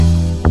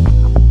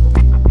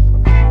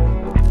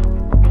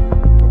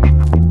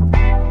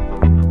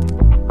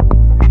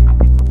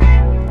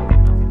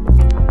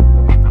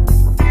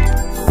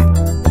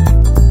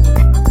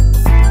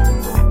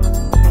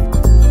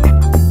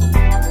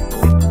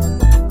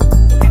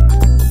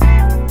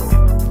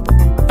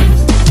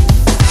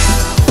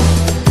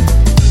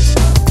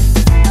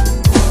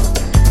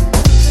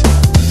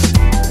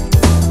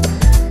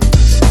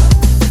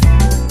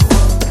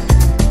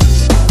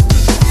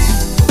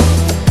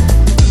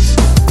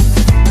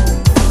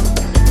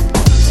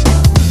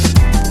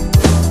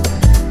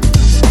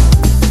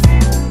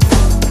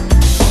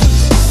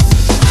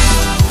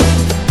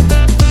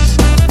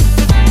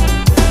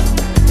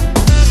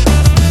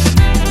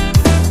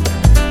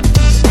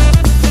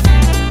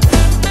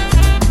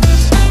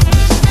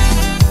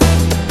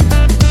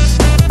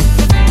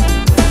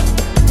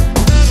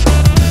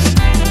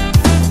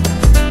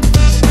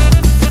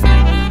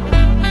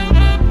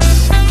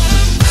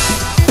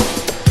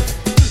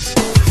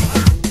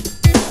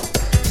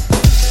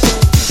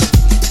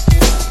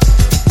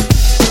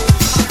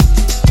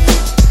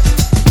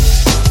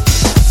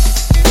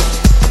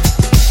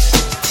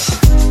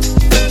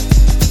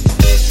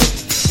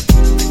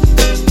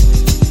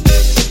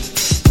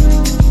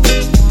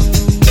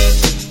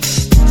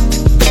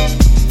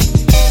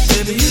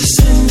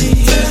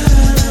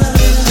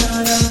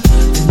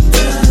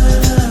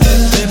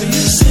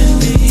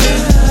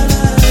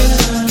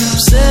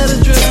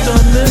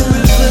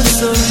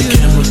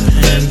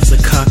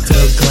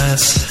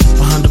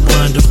behind a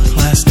blind of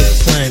plastic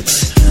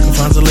plants and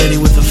finds a lady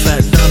with a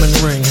fat diamond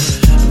ring.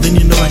 Then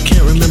you know I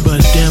can't remember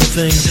a damn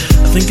thing.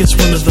 I think it's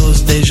one of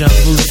those deja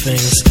vu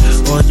things,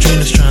 or a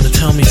dream is trying to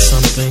tell me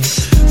something.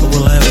 But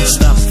will I ever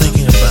stop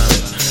thinking about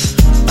it?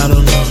 I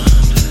don't know,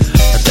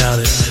 I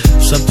doubt it.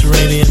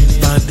 Subterranean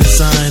by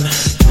design.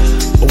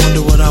 I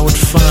wonder what I would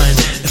find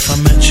if I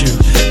met you.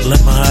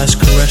 Let my eyes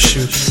caress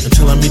you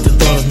until I meet the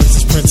thought of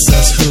Mrs.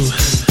 Princess, who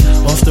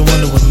often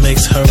wonder what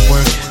makes her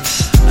work.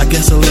 I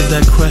guess I'll leave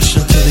that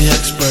question to the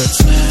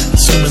experts,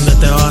 assuming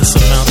that there are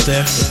some out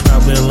there, but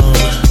probably alone,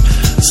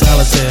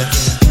 solitaire.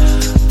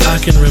 I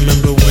can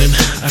remember when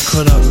I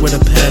caught up with a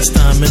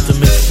pastime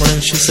intimate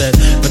friend. She said,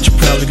 but you're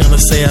probably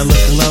gonna say I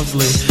look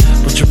lovely,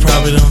 but you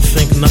probably don't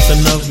think nothing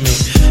of me.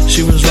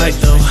 She was right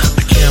though,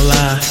 I can't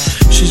lie.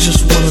 She's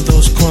just one of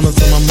those corners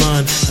of my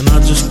mind, and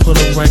I'll just put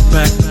her right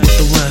back with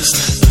the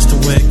rest. That's the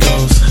way it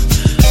goes,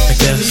 I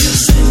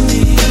guess.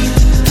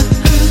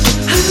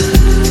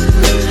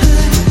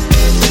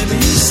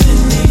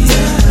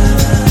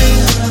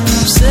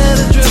 Set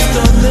adrift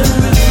on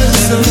memory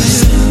bliss of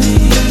you.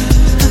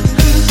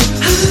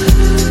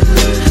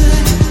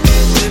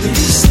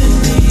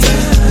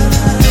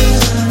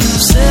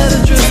 Set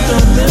adrift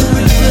on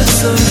memory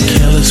bliss of you. A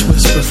careless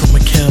whisper from a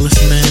careless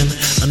man.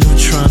 A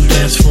neutron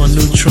dance for a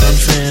neutron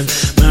fan.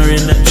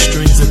 Marionette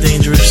strings are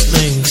dangerous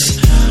things.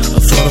 A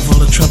thought of all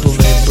the trouble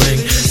they bring.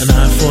 An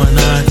eye for an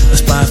eye, a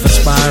spy for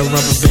spy.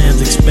 Rubber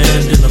bands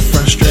expand in a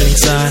frustrating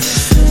sigh.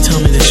 Tell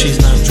me that she's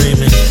not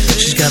dreaming.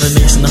 She's got an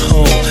ace in the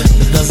hole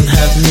that doesn't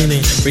have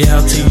meaning.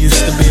 Reality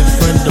used to be a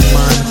friend of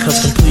mine,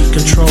 cause complete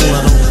control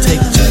I don't take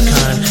too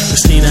kind.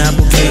 Christina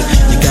Applegate,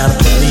 you gotta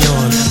put me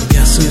on. But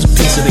guess whose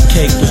piece of the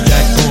cake was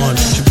Jack Bourne?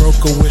 She broke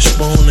a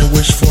wishbone and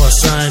wished for a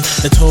sign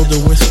that told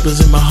the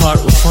whispers in my heart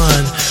were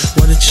fine.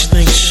 What did she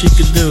think she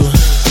could do?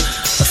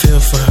 I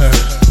feel for her,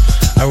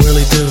 I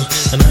really do.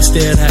 And I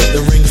stared at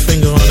the ring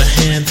finger on her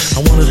hand.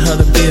 I wanted her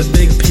to be a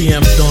big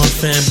PM Dawn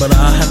fan, but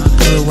I'll have to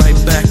put her right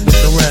back with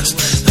the rest.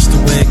 That's the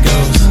way it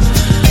goes,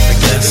 I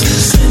guess.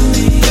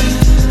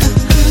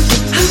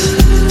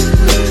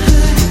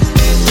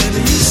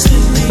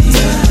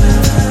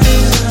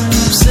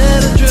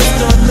 Set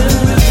adrift on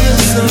memory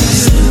bliss of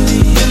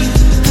you.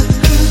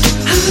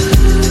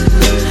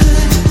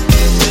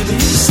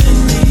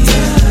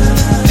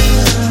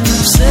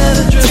 Set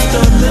adrift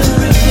on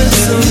memory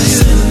bliss of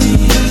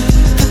you.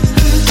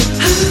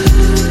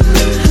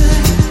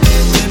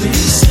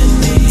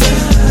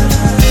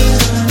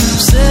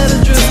 Set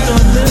adrift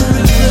on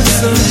memory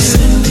bliss of you.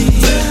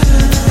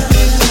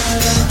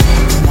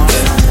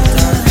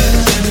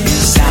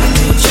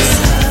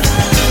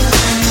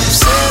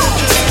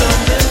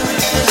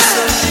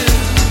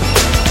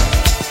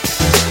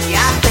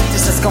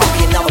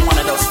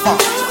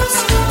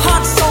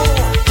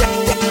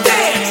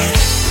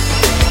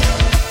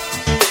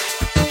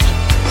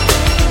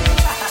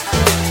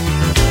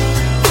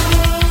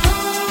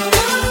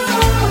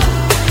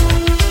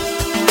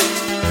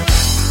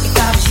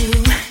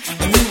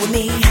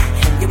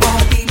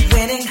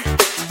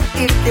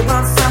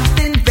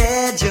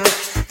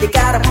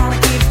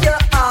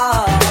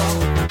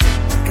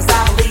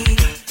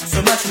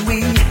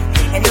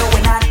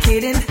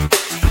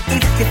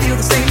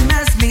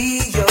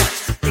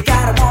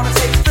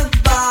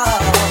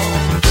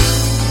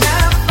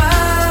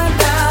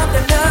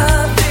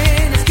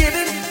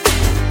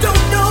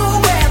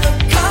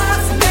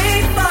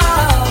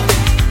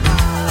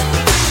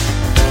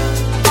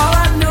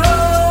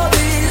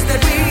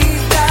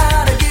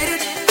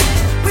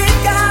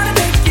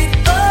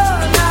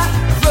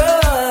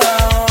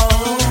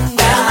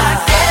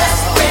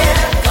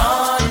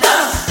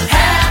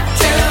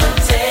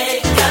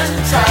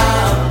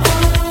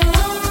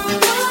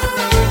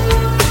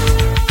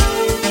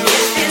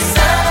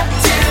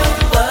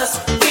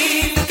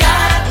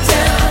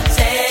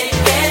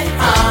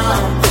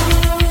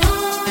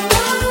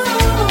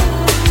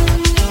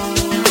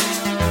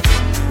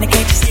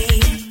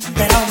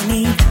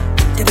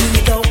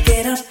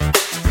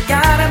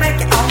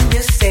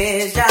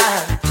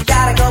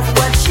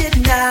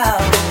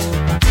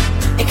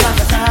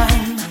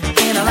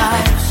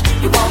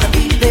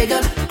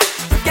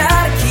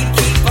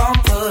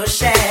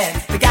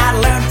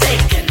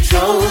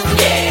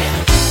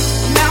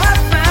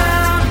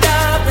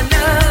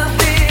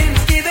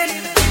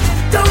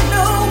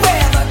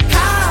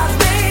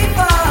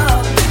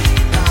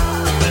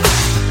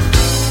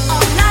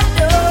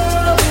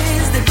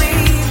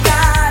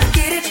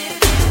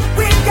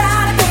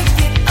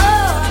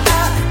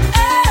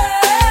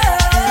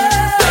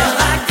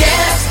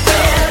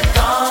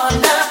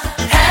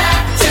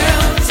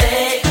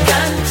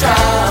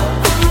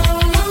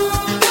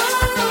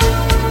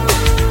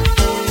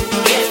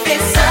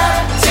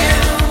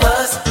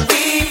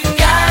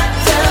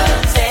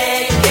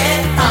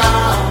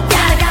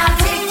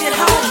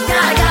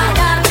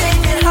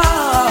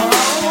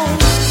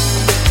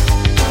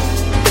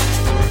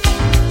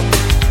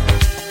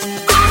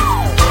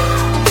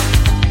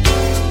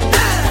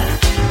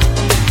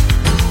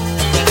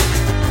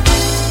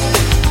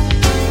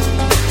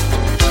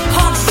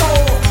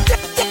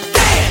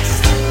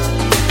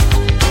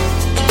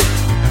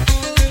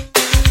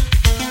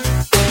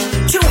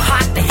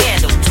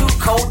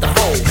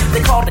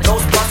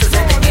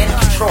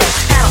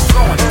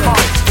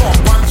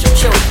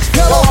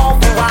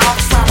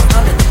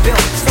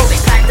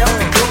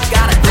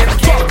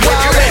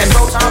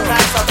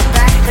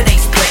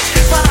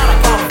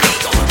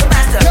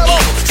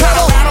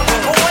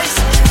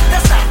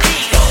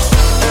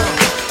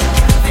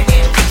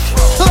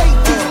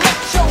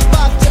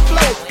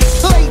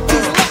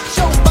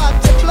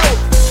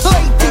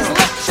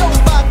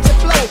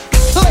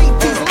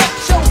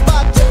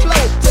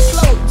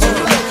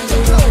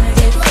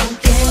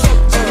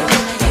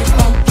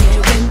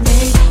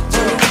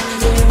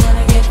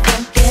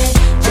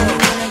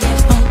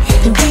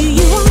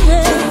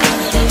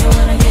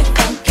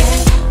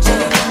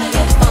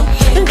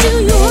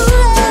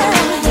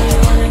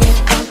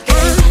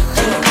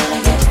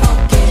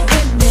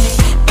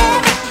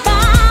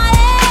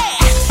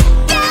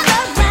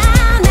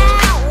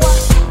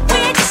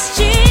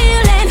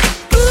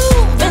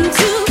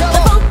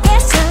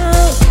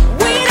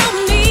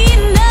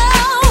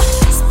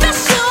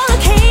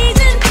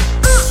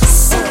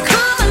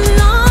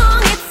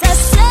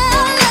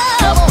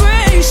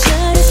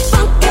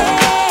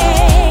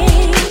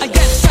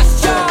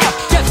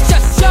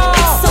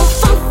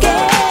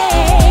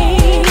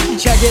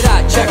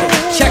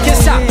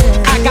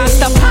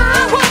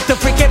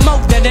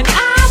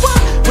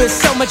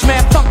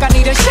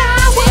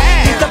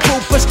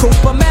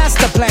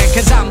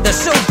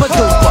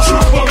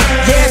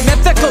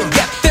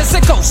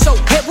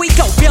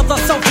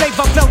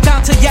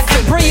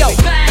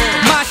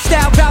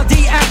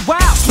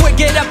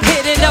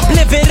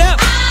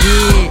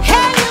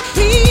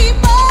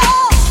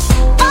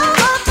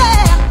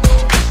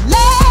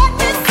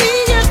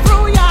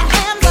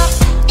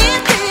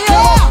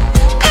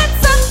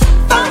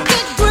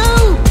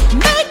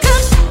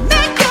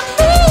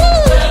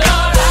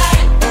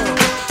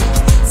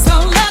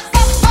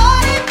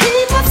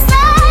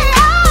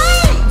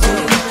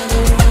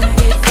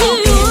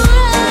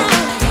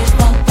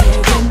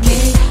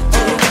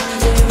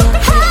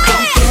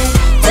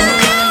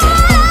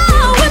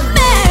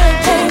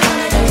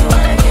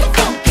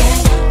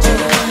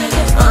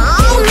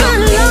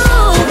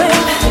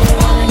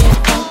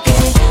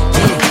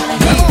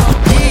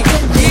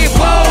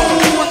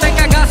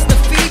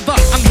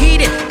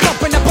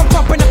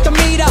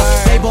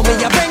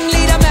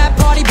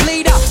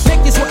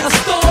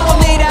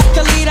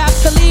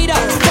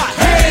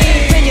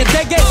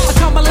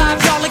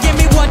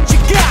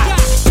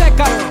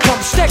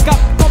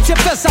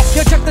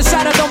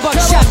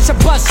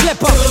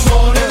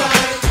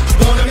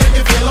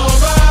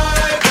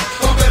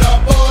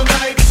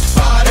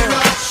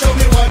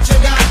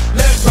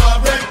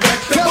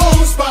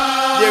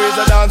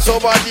 There's a dance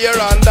over there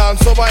and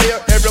dance over here.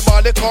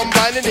 Everybody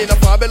combining in a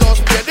fabulous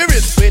way. There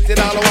is sweating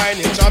and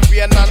whining,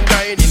 champion and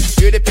grinding.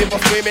 Hear the people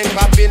screaming,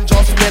 clapping,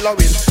 just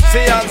mellowing.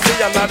 See and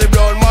now the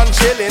brown man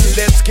chilling.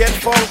 Let's get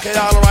funky,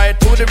 alright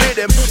to the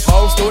rhythm.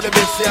 Bounce to the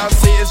beat, see and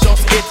see it's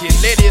just hitting.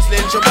 Ladies,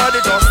 let your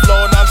body just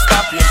flow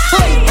non-stopping.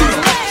 Ladies,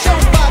 let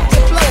your body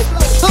flow.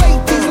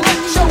 Ladies,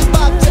 let your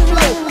body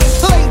flow.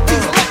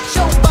 Ladies, let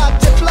your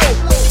body flow.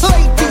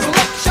 Ladies,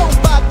 let your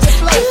body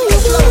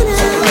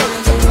flow.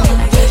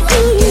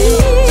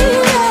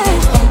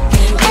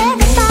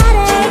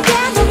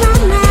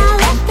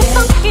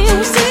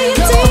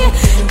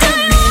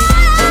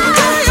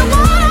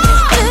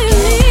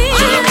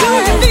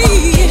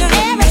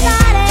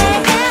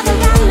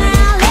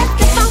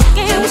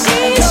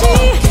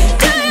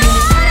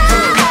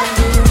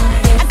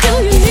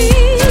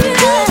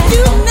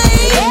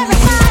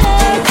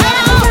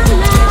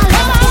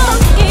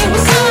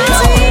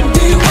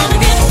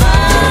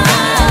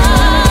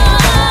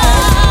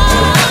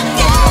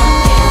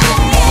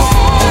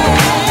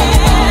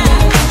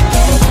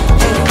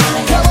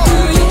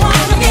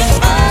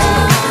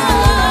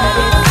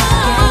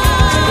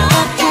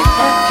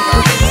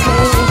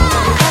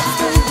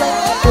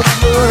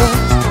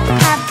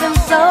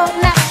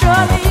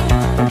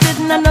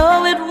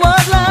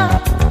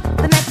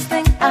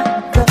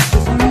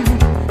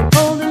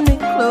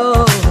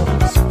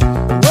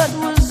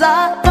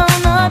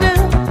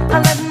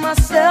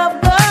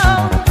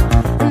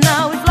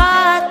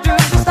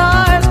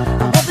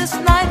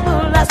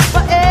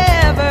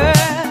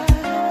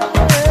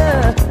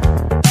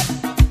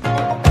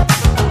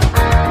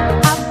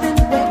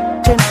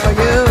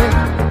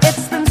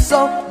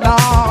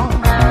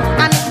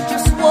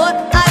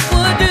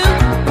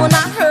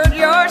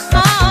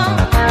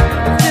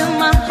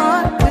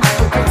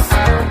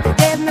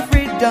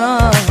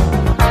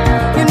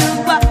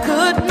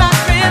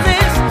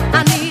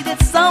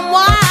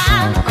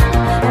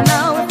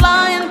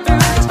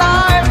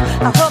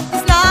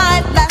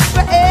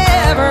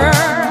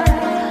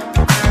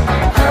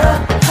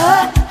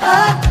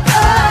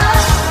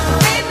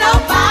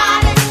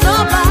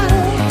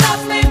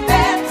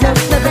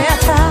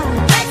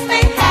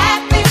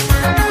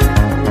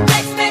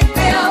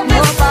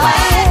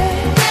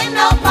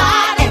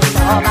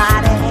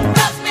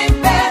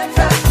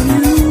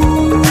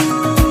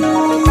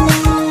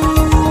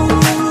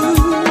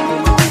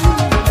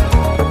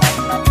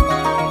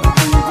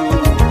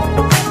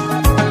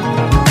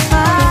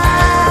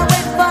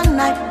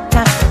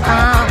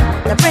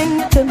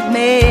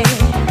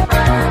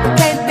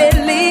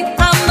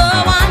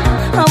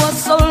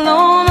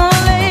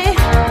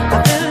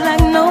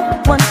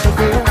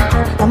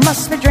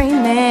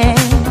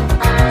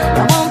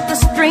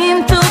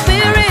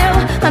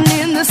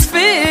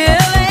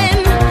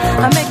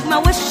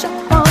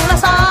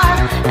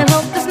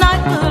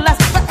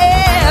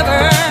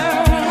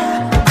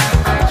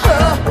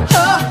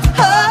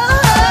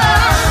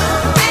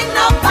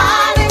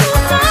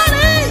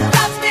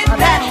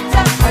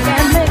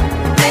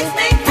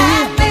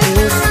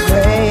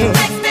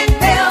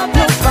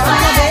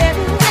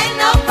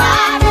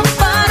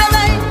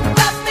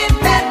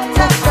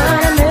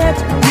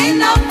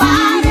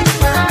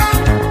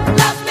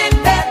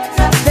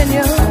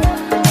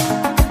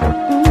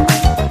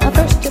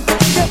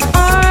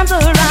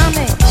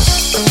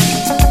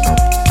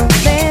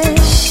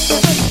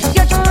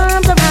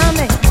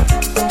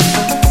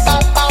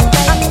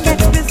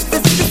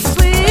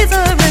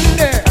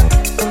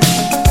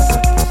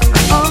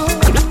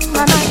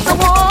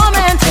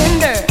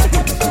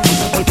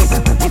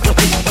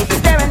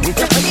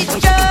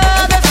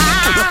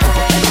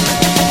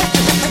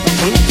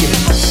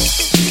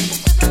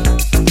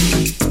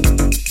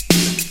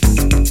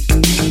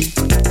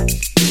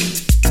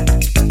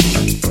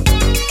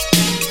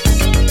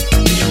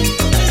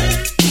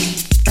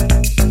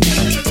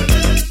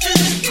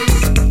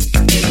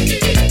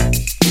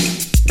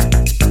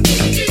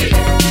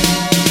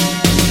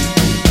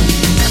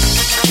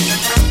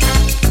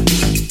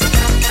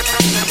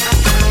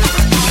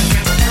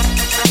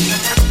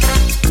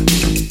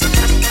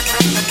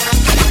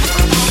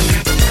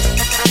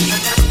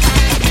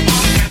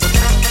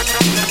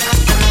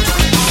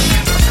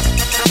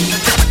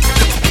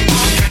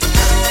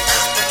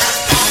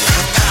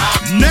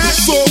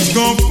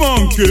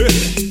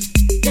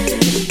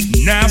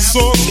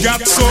 Nassau's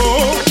got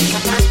soul,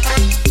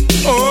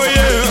 oh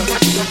yeah.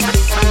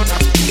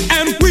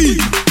 And we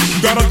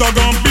got a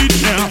doggone beat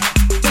now.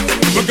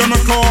 We're gonna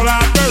call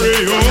our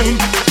very own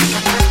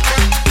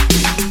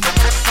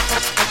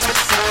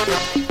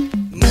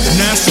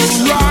Nassau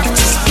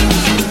rocks,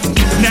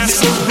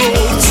 Nassau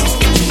rolls,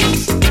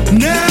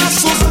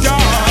 Nassau's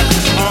got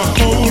a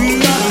whole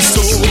lot of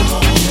soul.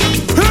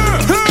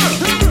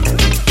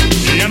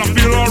 And I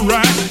feel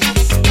alright.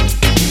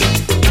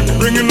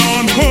 Bring it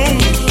on home,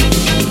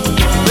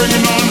 bring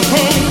it on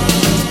home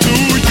to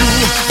you.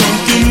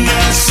 Funky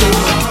Nassau,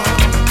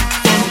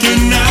 funky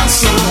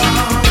Nassau,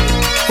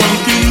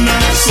 funky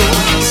Nassau.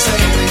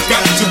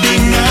 Got to be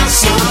Nassau.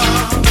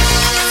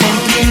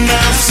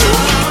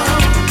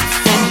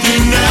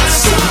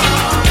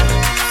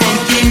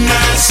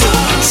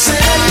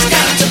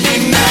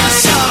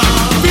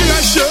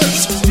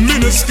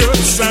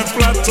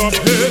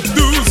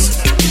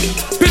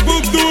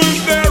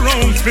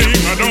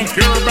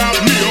 about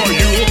me or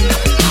you.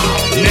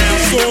 Now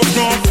soul's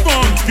gone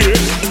funky.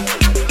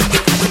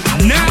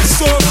 Now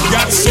soul's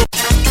got soul.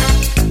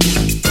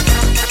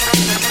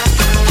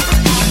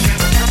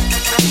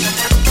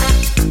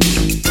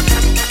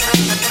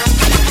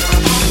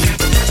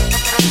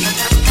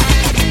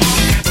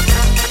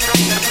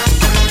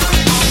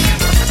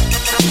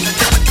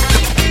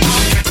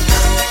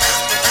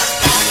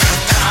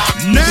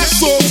 Now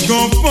soul's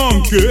gone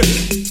funky.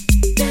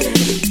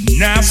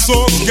 Now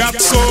soul's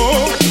got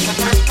soul.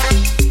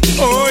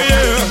 Oh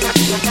yeah.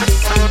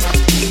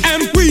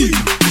 And we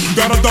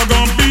got a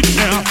doggone beat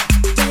now.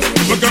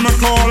 We're gonna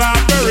call our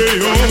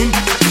very own.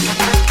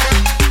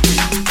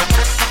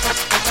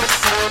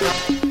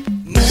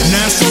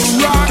 Now soul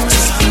rocks.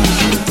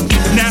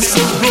 Now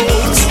soul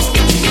rolls.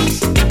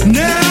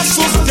 Now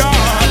soul's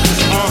got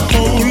a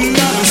whole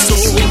lot of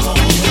soul.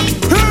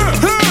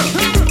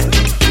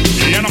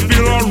 And I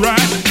feel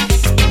alright.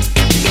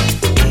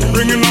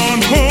 Bring it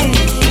on home.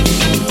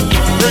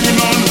 Bring it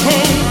on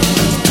home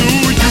to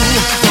you.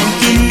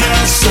 Funky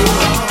now soul.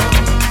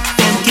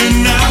 Funky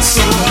now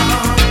soul.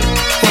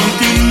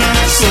 Funky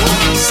now soul.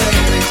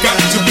 Got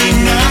to be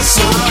now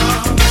soul.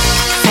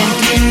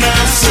 Funky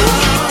now soul.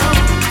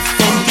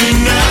 Funky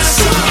now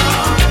soul.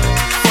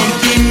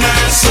 Funky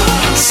now soul.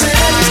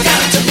 It's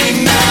got to be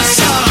now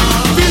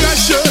soul. V.I.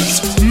 shirts,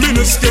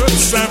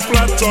 miniskirts, and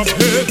flat top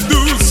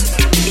hairdos.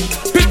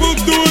 People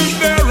doing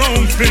their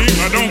own thing.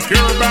 I don't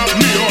care about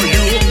me or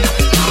you.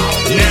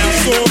 Now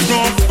soul's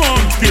gone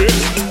funky.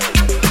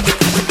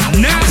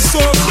 Now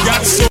soul's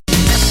got soul.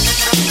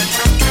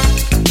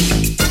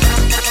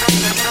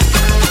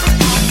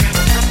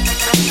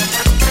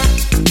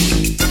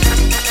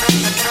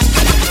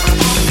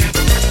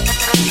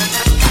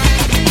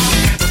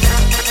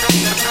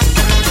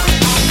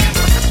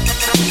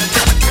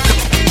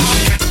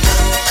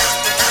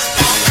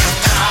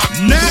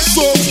 Now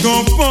soul's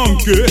gone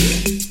funky.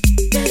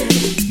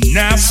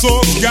 Now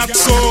soul's got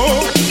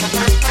soul.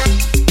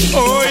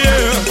 Oh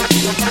yeah.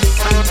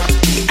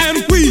 And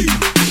we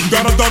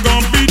got a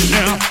doggone beat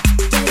now.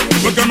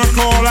 We're gonna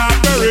call our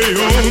very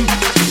own.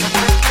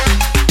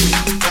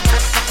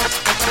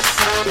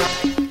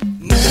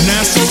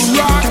 Now soul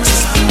rocks.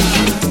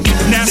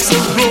 Now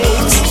soul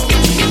rolls.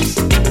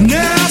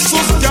 Now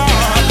soul's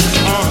got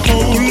a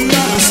whole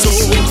lot of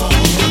soul.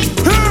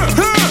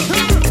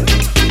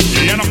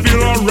 And I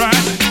feel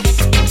alright.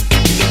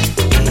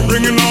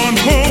 Bring it on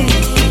home.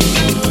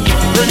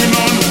 Bring it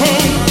on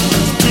home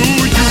to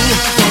you.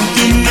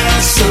 Funky now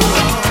soul.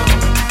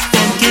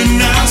 Funky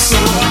now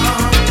soul.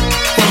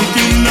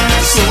 Funky now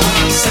soul.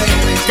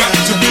 Got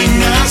to be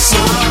now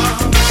soul.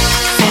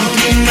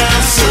 Funky now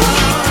soul.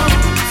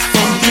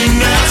 Funky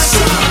now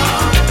soul.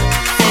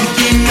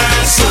 Funky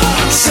now soul.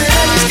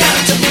 It's got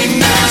to be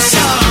now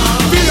soul.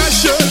 V.I.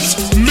 shirts,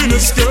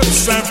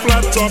 miniskirts, and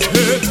flat top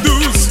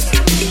hairdos.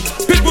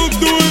 People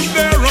doing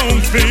their own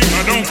thing.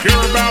 I don't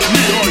care about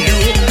me or you.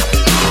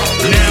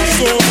 Now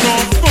soul's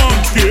gone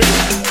funky.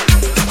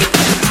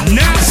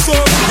 Now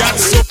soul's got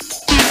soul.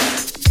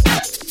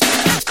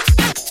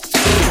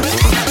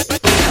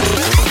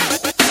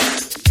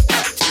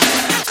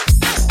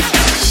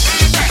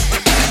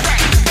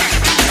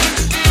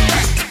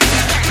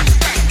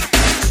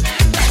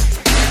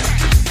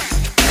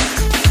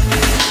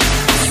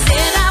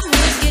 Said I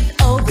would get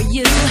over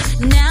you.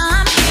 Now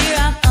I'm here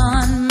out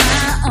on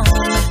my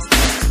own,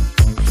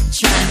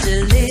 trying to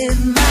live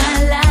my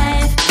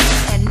life.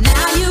 And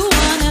now you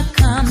wanna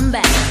come back.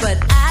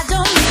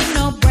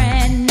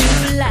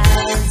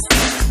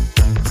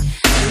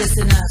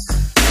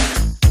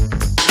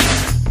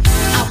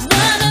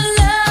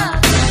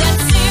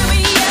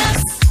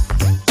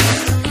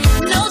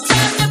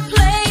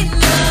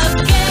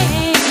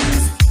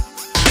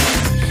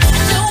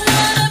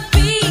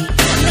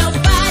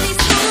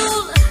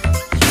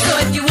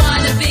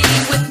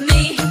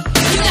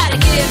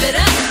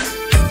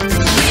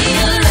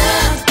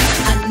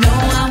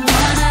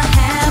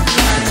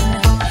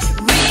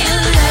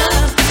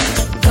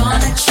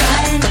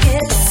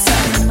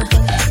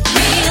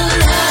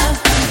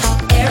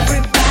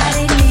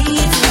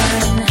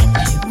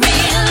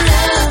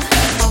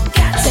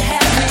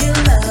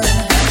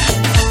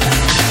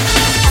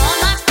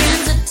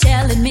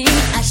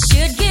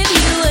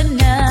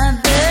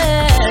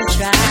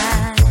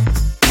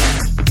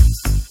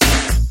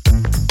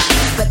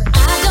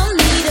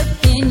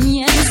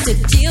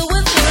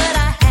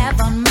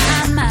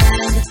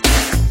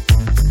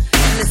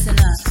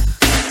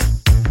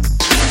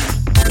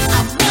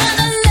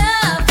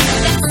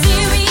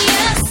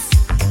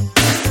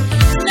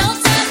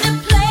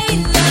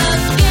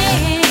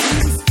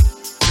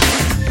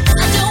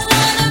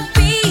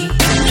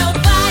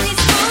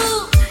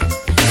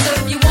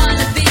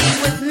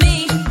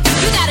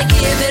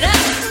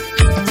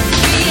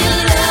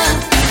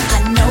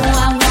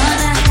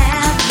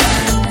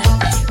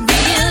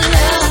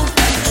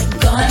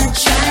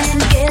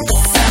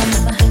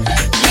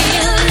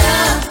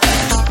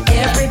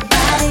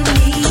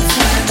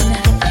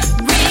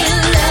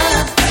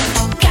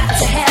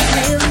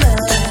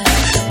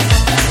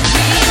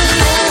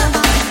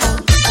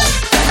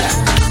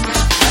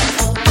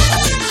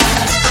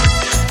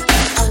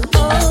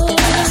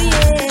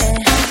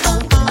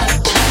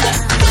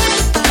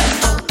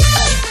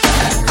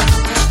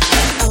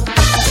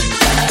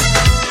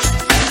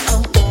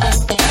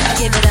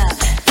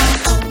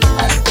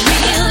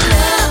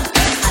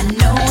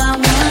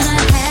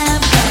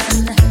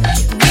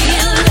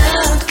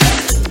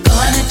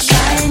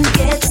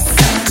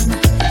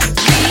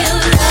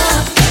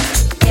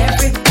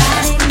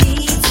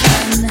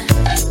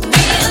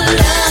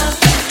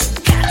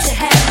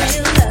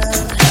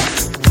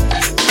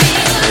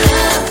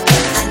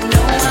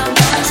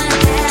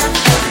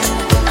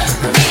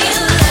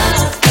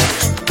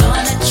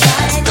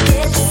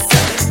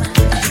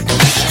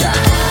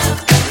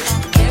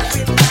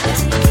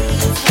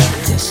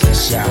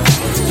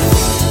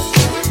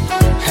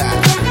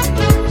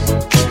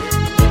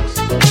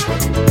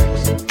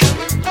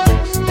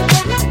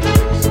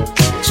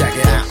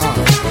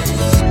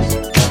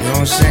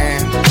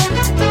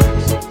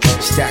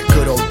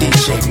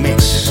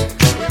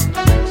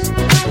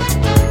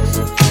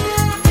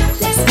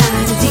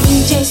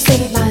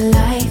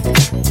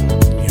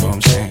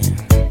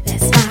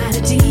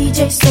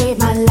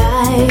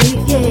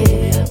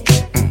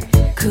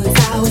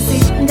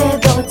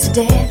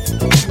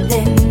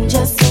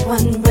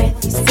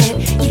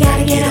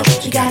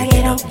 gotta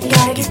get up, you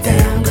gotta get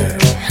down, girl.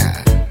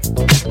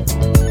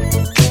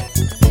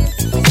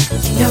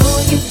 You know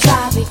you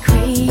drive me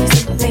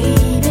crazy,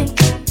 baby.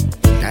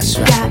 That's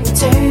right. Got me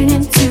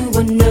turning to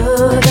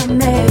another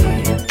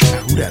man.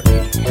 Now who that be?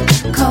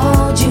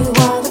 Called you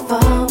on the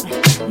phone,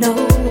 no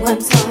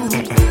one's home.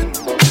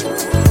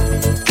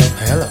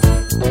 Hello.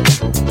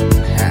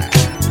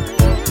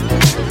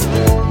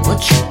 What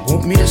you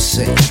want me to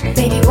say?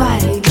 Baby, why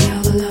leave me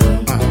all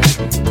alone?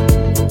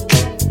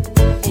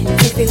 And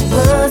if it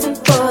wasn't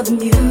for the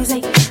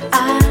music,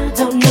 I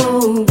don't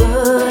know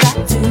what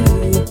I'd do.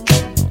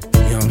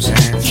 You know what I'm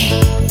saying?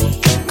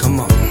 Yeah. Come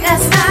on.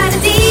 Last night a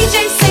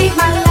DJ saved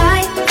my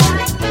life.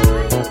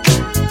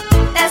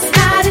 Last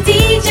night a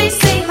DJ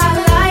saved my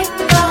life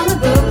from a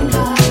broken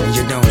heart. And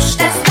you don't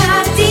stop. Last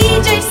night a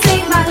DJ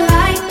saved my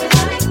life.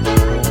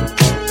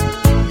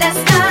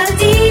 Last night a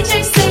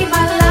DJ saved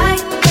my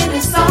life with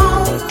a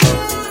song.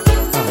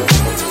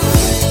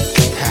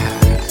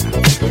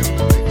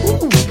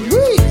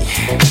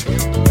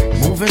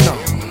 Moving on.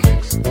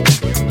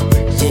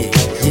 Yeah.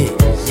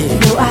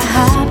 No, I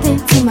hopped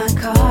into my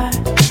car,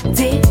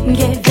 didn't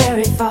get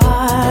very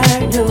far,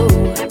 no.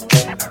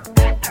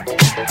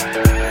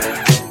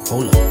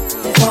 Hold up.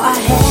 Before I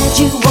had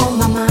you on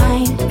my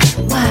mind,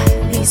 why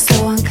be so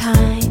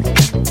unkind?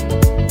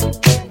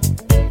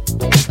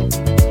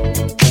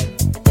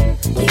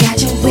 You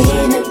got your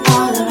women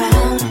all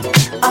around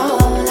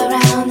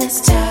this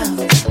town.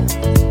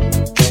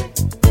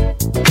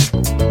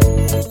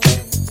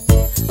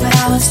 But I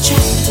was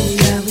trapped in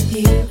love with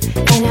you,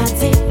 and I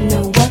didn't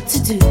know what to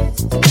do.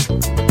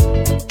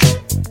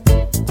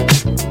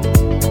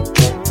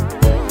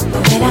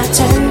 But when I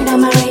turned on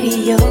my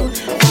radio,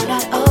 found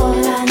out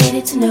all I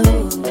needed to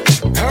know.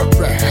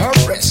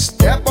 Hurry,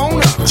 step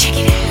on up. Check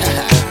it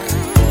out.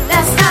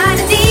 Last night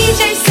a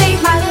DJ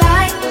saved my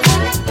life.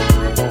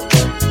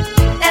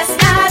 Last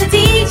night a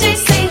DJ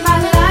saved my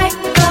life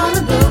from a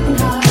broken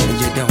heart. And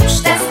you don't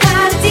stop. Last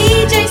night a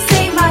DJ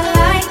saved my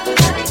life.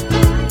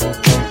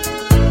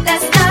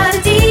 Last night a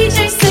DJ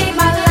saved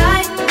my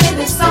life with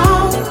a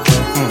song.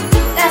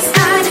 Last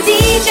night a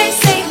DJ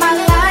saved my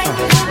life.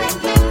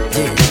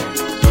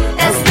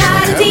 Last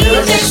night a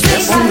DJ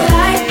saved my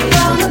life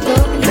from a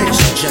broken heart.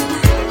 Ladies and gentlemen,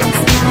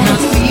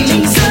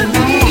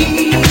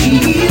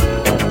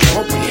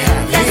 hope we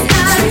have Last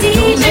night a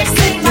DJ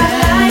saved my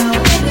life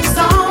with a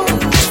song.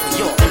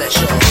 your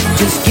pleasure.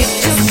 Just get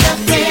yourself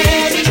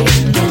ready.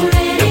 Get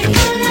ready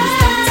for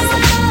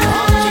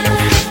love.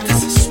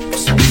 This is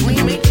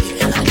screaming.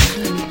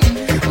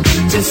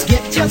 Just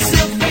get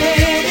yourself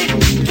ready.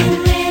 Get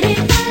ready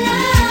for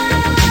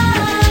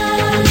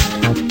love.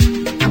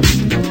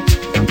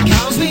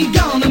 'Cause we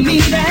gonna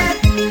meet at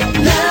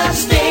Love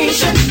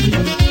Station.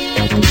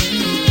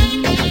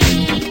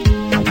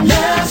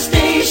 Love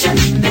Station.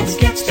 Let's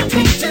get to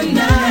drink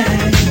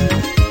tonight.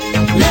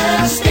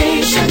 Love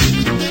Station.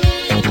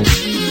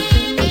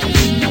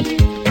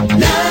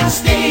 Love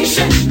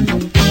Station.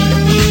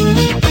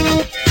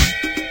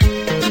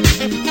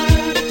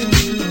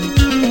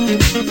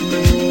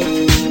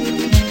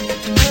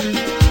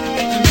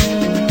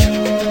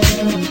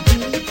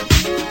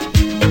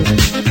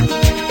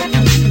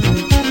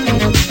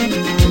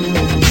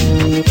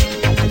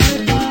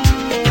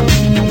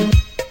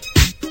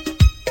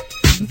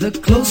 The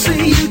closer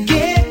you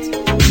get,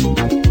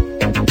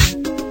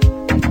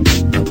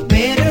 the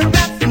better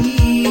I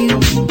feel.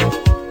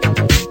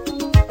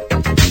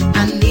 I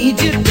need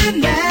you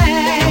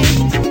tonight,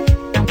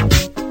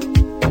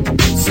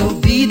 so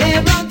be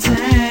there on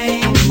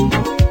time.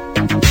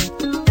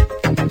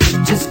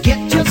 Just get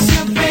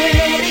yourself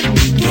ready.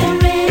 Get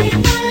ready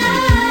for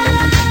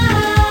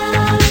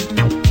love.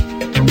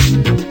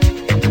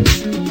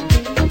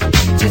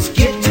 Just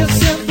get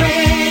yourself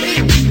ready.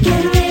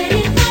 Get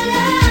ready for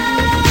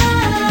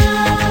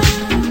love.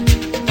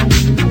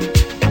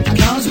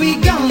 'Cause we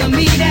gonna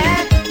meet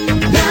at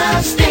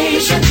Love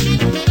Station.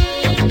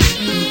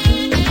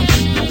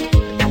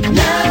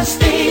 Love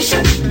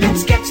Station.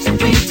 Let's get to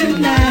drink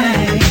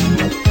tonight.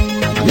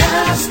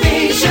 Love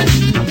Station.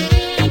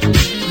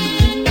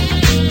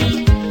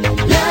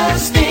 Love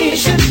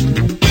Station.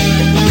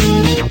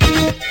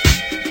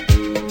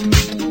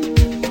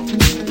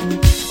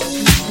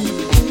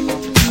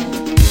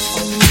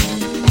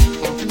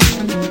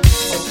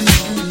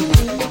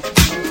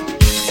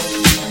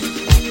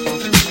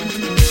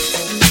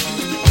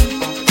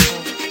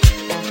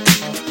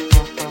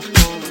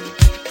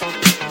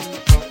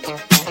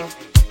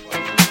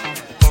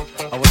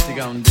 Oh, what you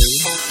gonna do?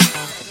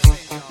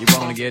 You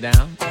wanna get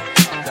down?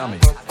 Tell me.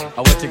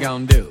 Oh, what you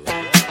gonna do?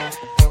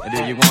 Do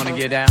you wanna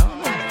get down?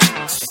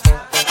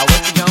 Oh,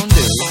 what you gonna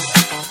do?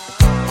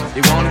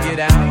 You wanna get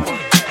down?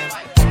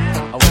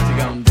 Oh, what you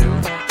gonna do?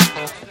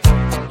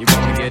 You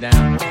wanna get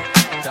down?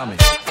 Tell me.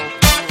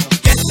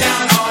 Get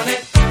down on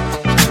it.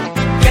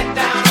 Get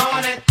down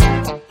on it.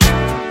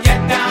 Get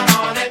down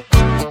on it.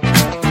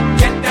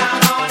 Get down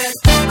on it.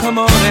 Come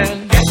on in.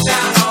 Get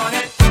down on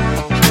it.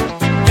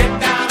 Get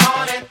down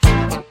on it.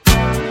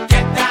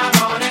 Get down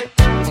on it.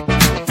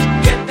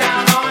 Get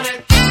down on it.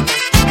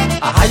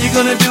 How you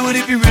gonna do it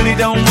if you really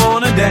don't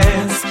wanna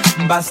dance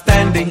by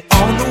standing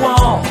on the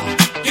wall.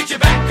 Get your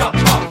back up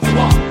off the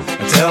wall.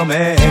 Tell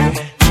me,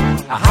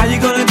 how you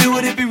gonna do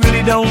it if you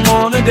really don't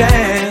wanna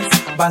dance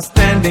by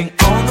standing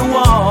on the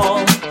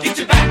wall? Get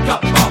your back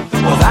up off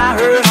the wall. 'Cause I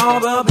heard all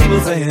the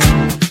people saying,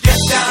 get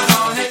down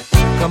on it.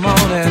 Come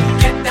on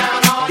and get down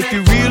on it. If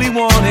you really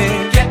want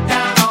it, get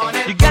down on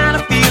it. You gotta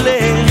feel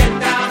it. Get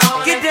down on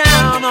it. Get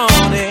down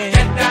on it.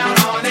 Get down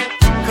on it.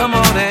 Come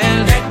on and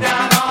get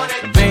down on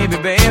it. Baby,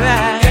 baby,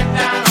 get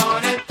down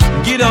on it.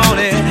 Get on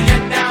it.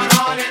 Get down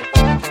on it.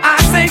 I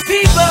say,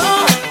 people,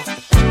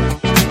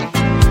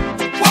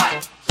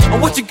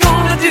 what you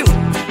gonna do?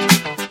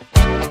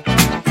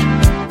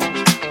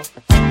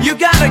 You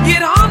gotta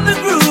get on the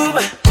groove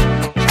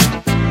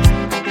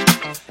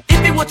if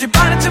you want your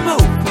body to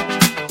move.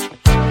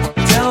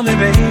 Tell me,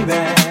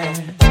 baby,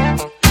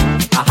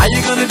 how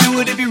you gonna do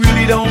it if you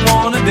really don't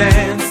wanna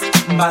dance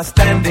by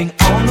standing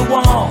on the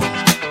wall?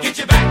 Get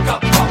your back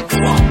up off the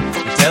wall.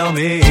 Tell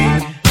me,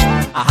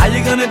 how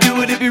you gonna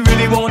do it if you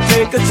really won't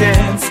take a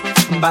chance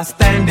by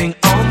standing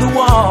on the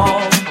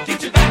wall?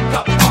 Get your back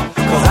up off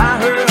the wall. 'Cause I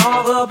heard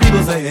all the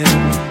people saying,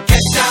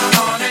 get down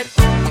on it.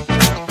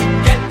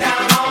 Get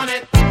down on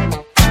it.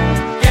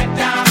 Get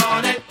down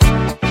on it.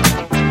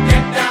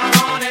 Get down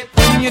on it.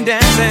 When you're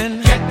dancing,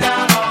 get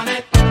down on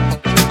it.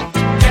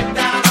 Get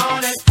down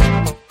on it.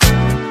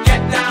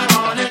 Get down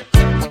on it.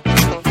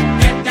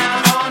 Get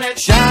down on it.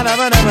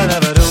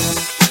 Sha-da-ba-da-ba-da-ba-doo.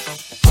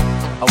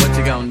 What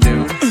you gonna do?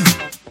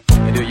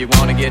 Do you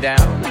wanna get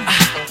down?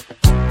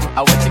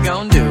 What you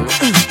gonna do?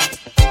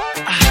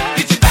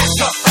 Get your back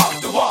up off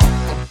the wall.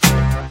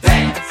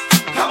 Dance,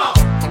 come on.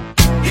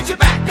 Get your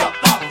back up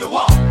off the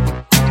wall.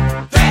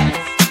 Dance,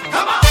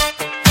 come on.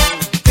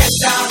 Get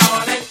down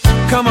on it.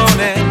 Come on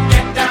and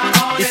get down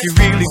on it. If you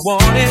really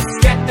want it,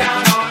 get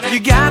down on it. You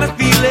gotta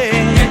feel it.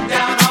 Get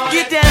down on it.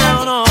 Get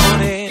down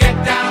on it. Get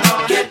down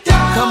on it. Get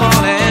down. Come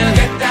on and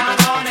get down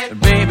on it.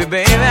 Baby,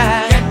 baby,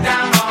 get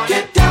down on it.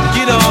 Get down.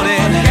 Get on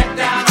it. Get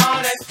down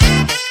on it.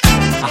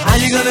 How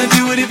you gonna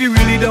do it if you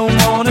really don't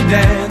wanna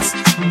dance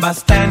by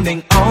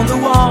standing on the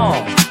wall?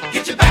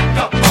 Get your back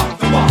up off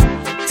the wall.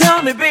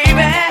 Tell me,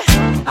 baby,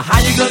 how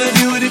you gonna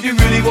do it if you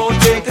really won't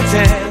take a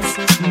chance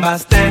by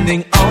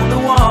standing on the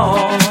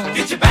wall?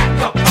 Get your back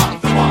up off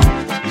the wall.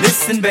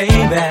 Listen,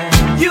 baby,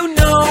 you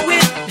know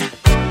it.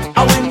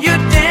 When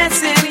you're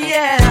dancing,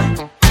 yeah,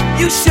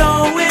 you show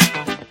it.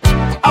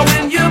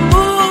 When you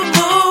move,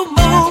 move,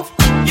 move,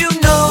 you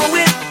know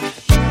it.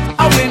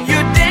 When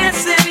you're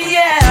dancing,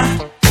 yeah,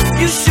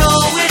 you show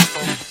it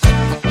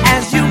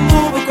as you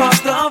move across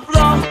the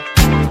floor.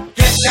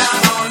 Get down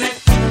on it.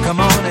 Come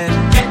on and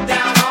get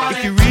down on it.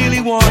 If you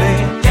really want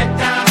it, get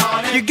down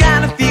on it. You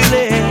gotta feel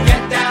it.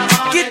 Get down on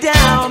it. Get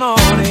down on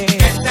it.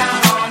 Get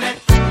down on it.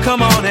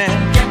 Come on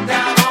and get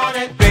down on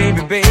it.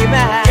 Baby,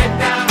 baby, get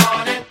down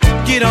on it.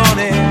 Get on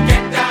it.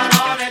 Get down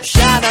on it.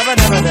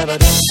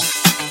 Sha-da-ba-da-ba-da-ba-da.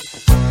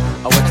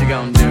 What you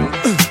gonna do?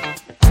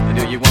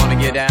 Do you wanna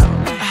get down?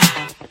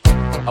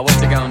 What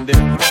you gonna do?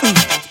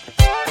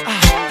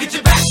 Get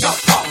your back up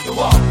off the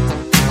wall.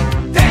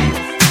 Dance,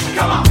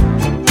 come on.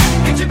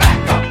 Get your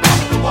back up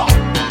off the wall.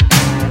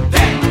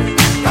 Dance,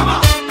 come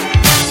on.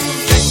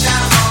 Get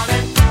down on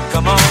it.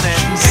 Come on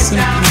and get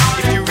down on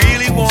it. If you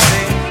really want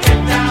it, get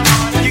down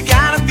on it. You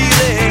gotta feel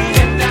it.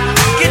 Get down on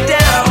it. Get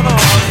down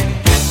on it.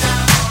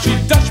 She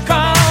touched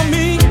by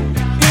me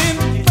in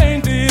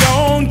painted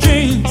on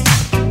jeans,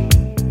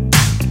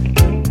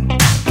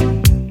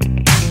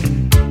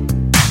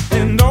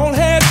 and all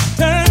head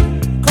turned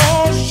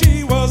 'cause she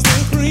was the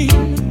cream.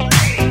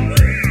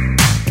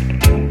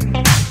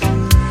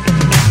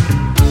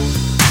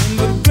 In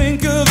the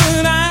blink of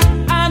an eye,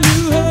 I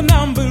knew her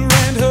number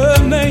and her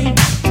name.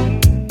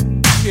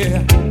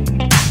 Yeah.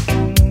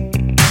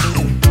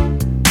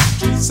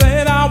 She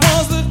said I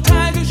was the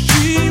tiger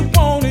she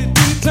wanted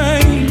to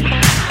tame.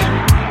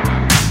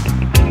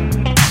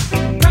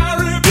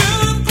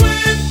 Caribbean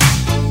queen,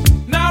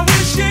 now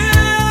we're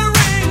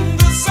sharing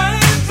the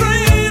same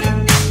dream,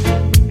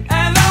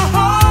 and our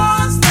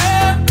hearts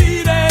that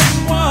beat as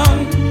one.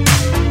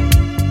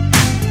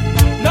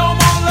 No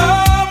more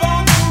love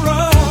on the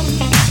run.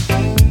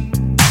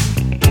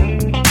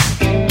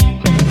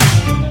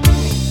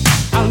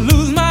 I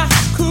lose my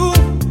cool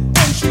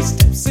when she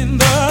steps in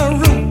the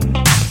room,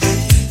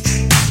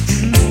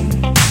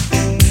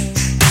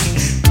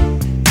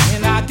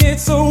 and I get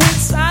so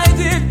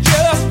excited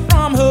just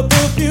from her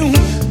perfume.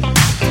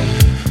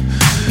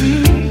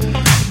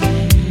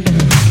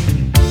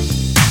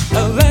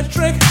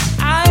 Electric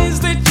eyes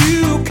that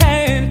you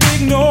can't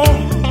ignore,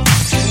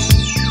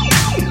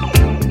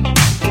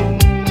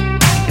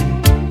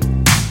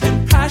 and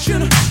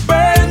passion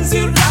burns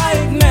you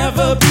like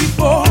never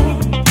before.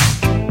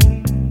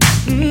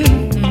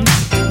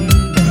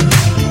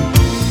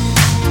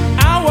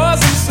 I was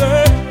in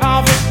search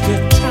of a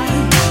good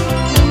time,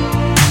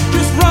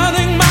 just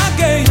running my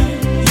game.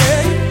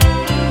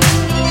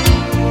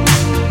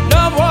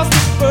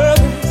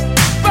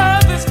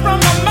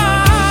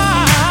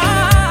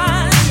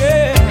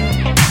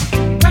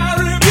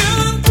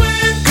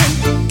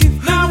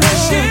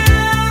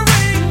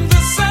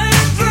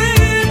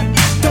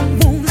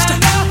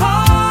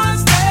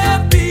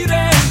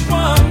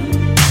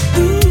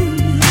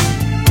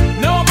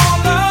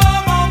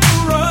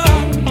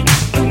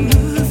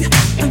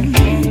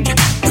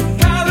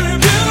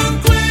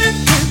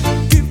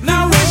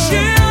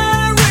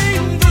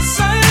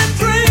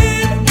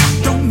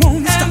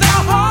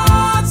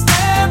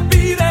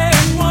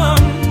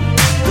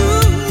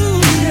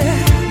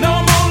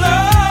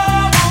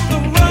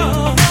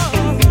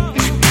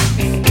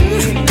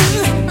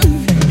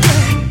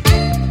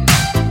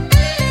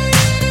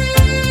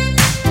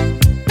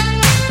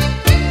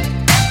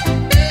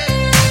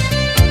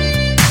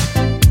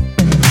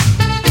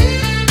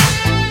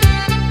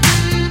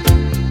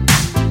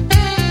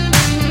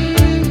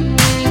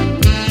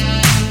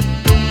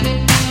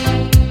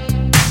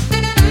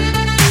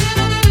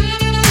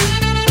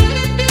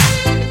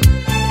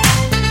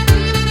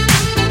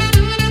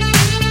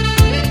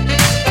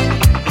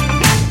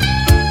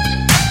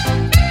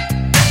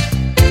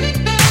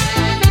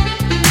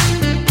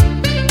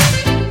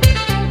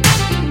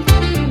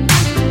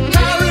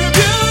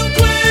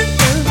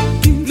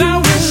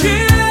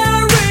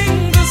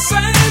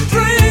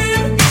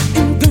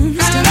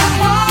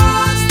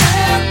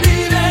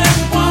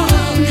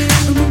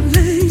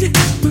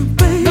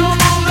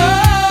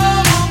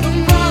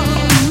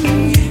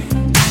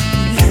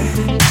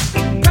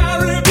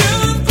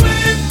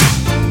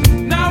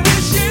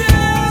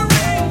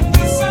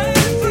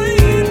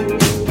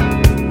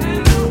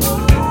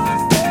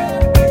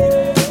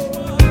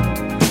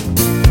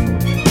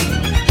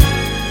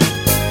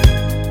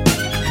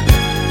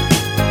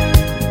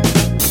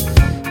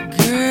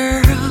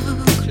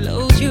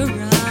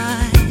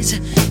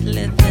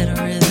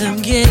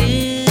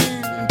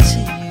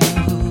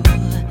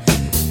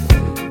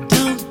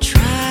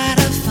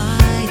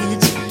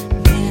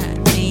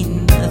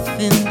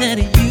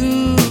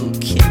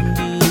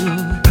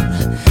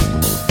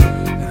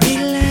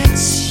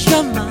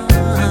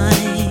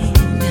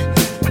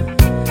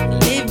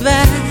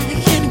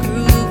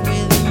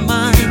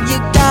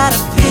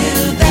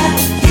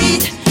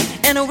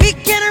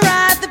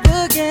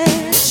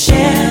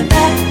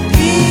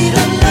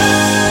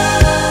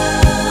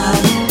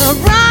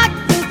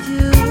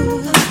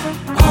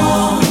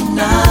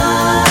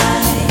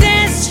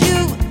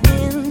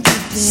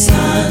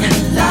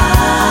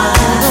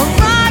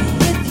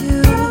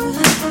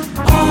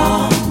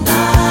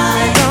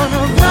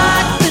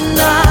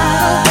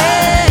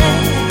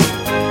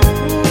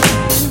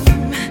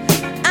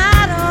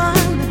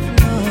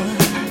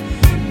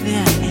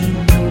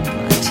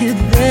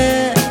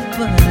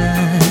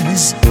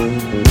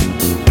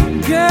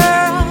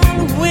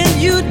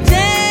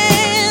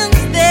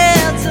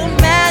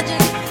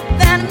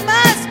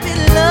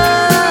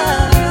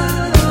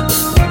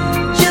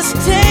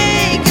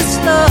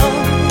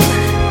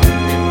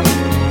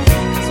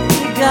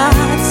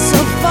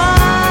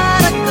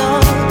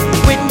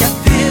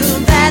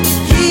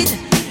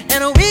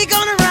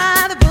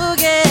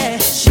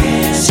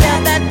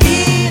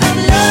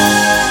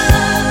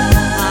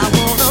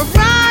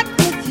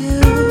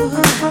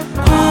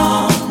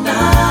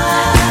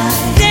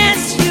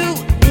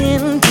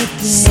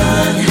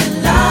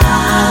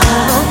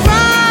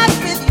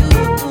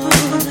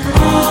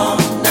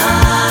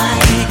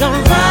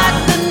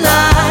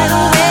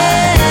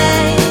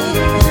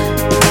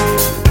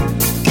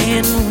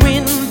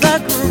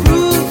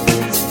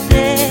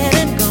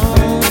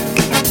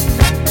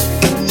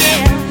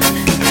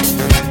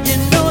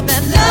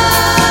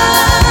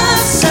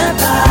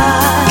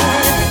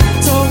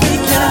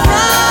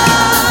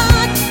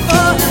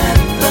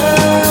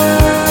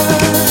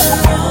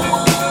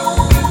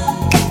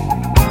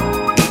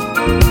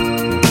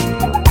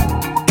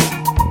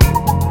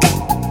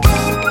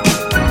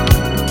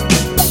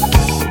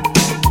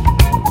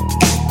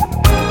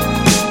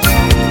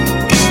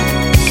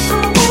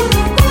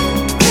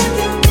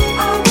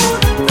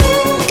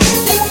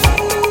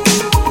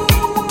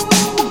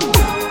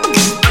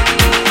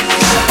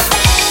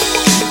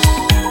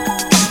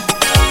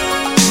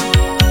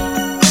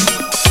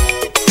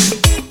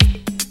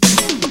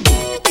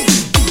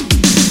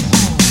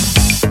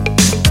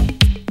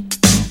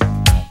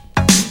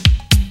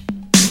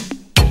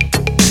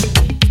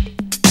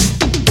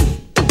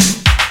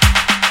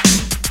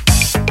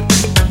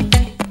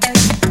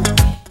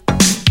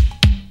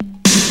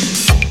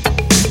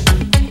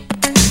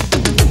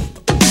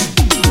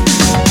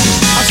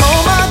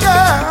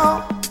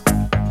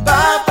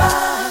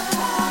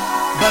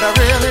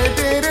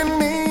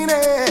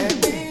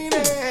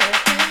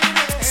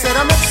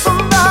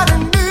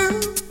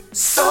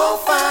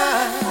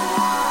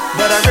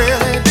 I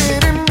really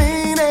didn't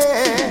mean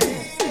it.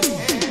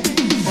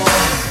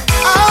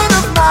 Out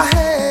of my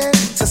head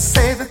to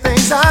say the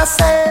things I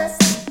said.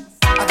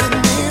 I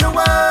didn't mean a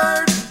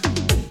word.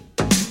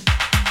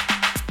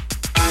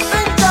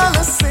 Think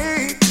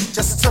jealousy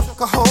just took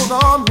a hold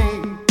on me.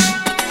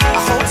 I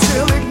hope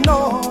she'll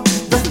ignore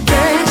the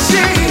things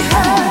she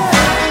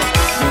had.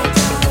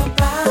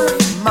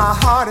 My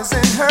heart is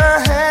in her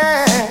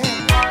hand.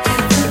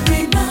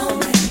 Every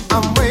moment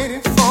I'm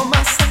waiting for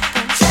my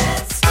second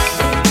chance.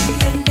 Maybe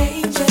an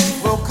angel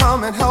will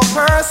come and help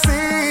her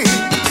see.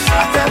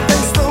 I can't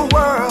face the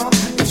world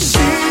if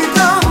she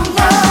don't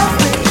love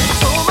me.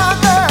 So my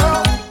girl,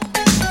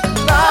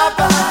 bye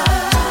bye.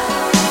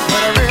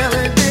 But I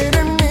really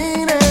didn't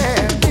mean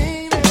it.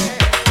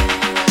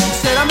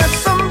 Said I met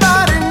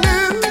somebody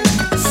new,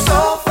 so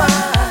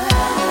fine.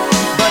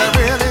 But I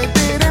really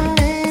didn't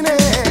mean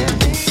it.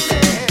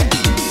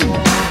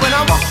 When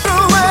I walked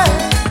away,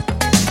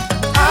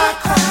 I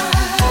cried.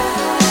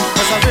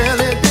 'Cause I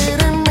really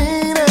didn't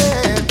mean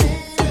it.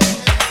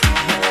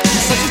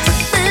 So she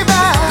took me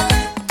back,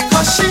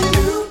 'cause she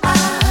knew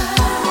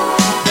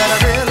that I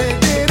really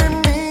didn't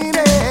mean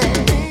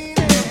it.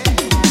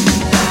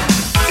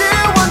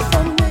 Dear one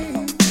for me,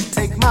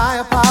 take my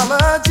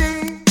apology.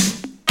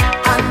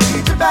 I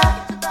need you back.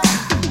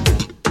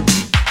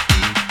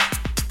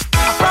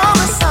 I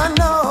promise I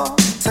know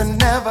to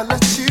never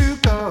let you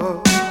go.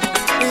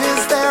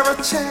 Is there a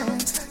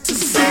chance to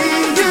see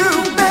you,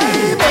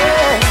 baby?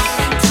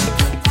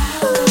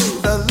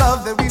 The love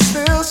that we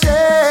still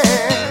share.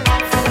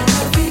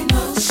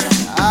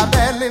 I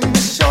badly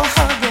miss your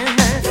hugging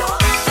and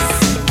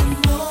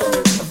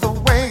the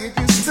way it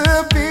used to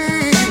be.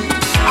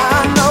 I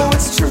know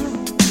it's true,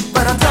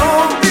 but I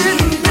don't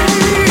believe.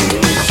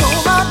 So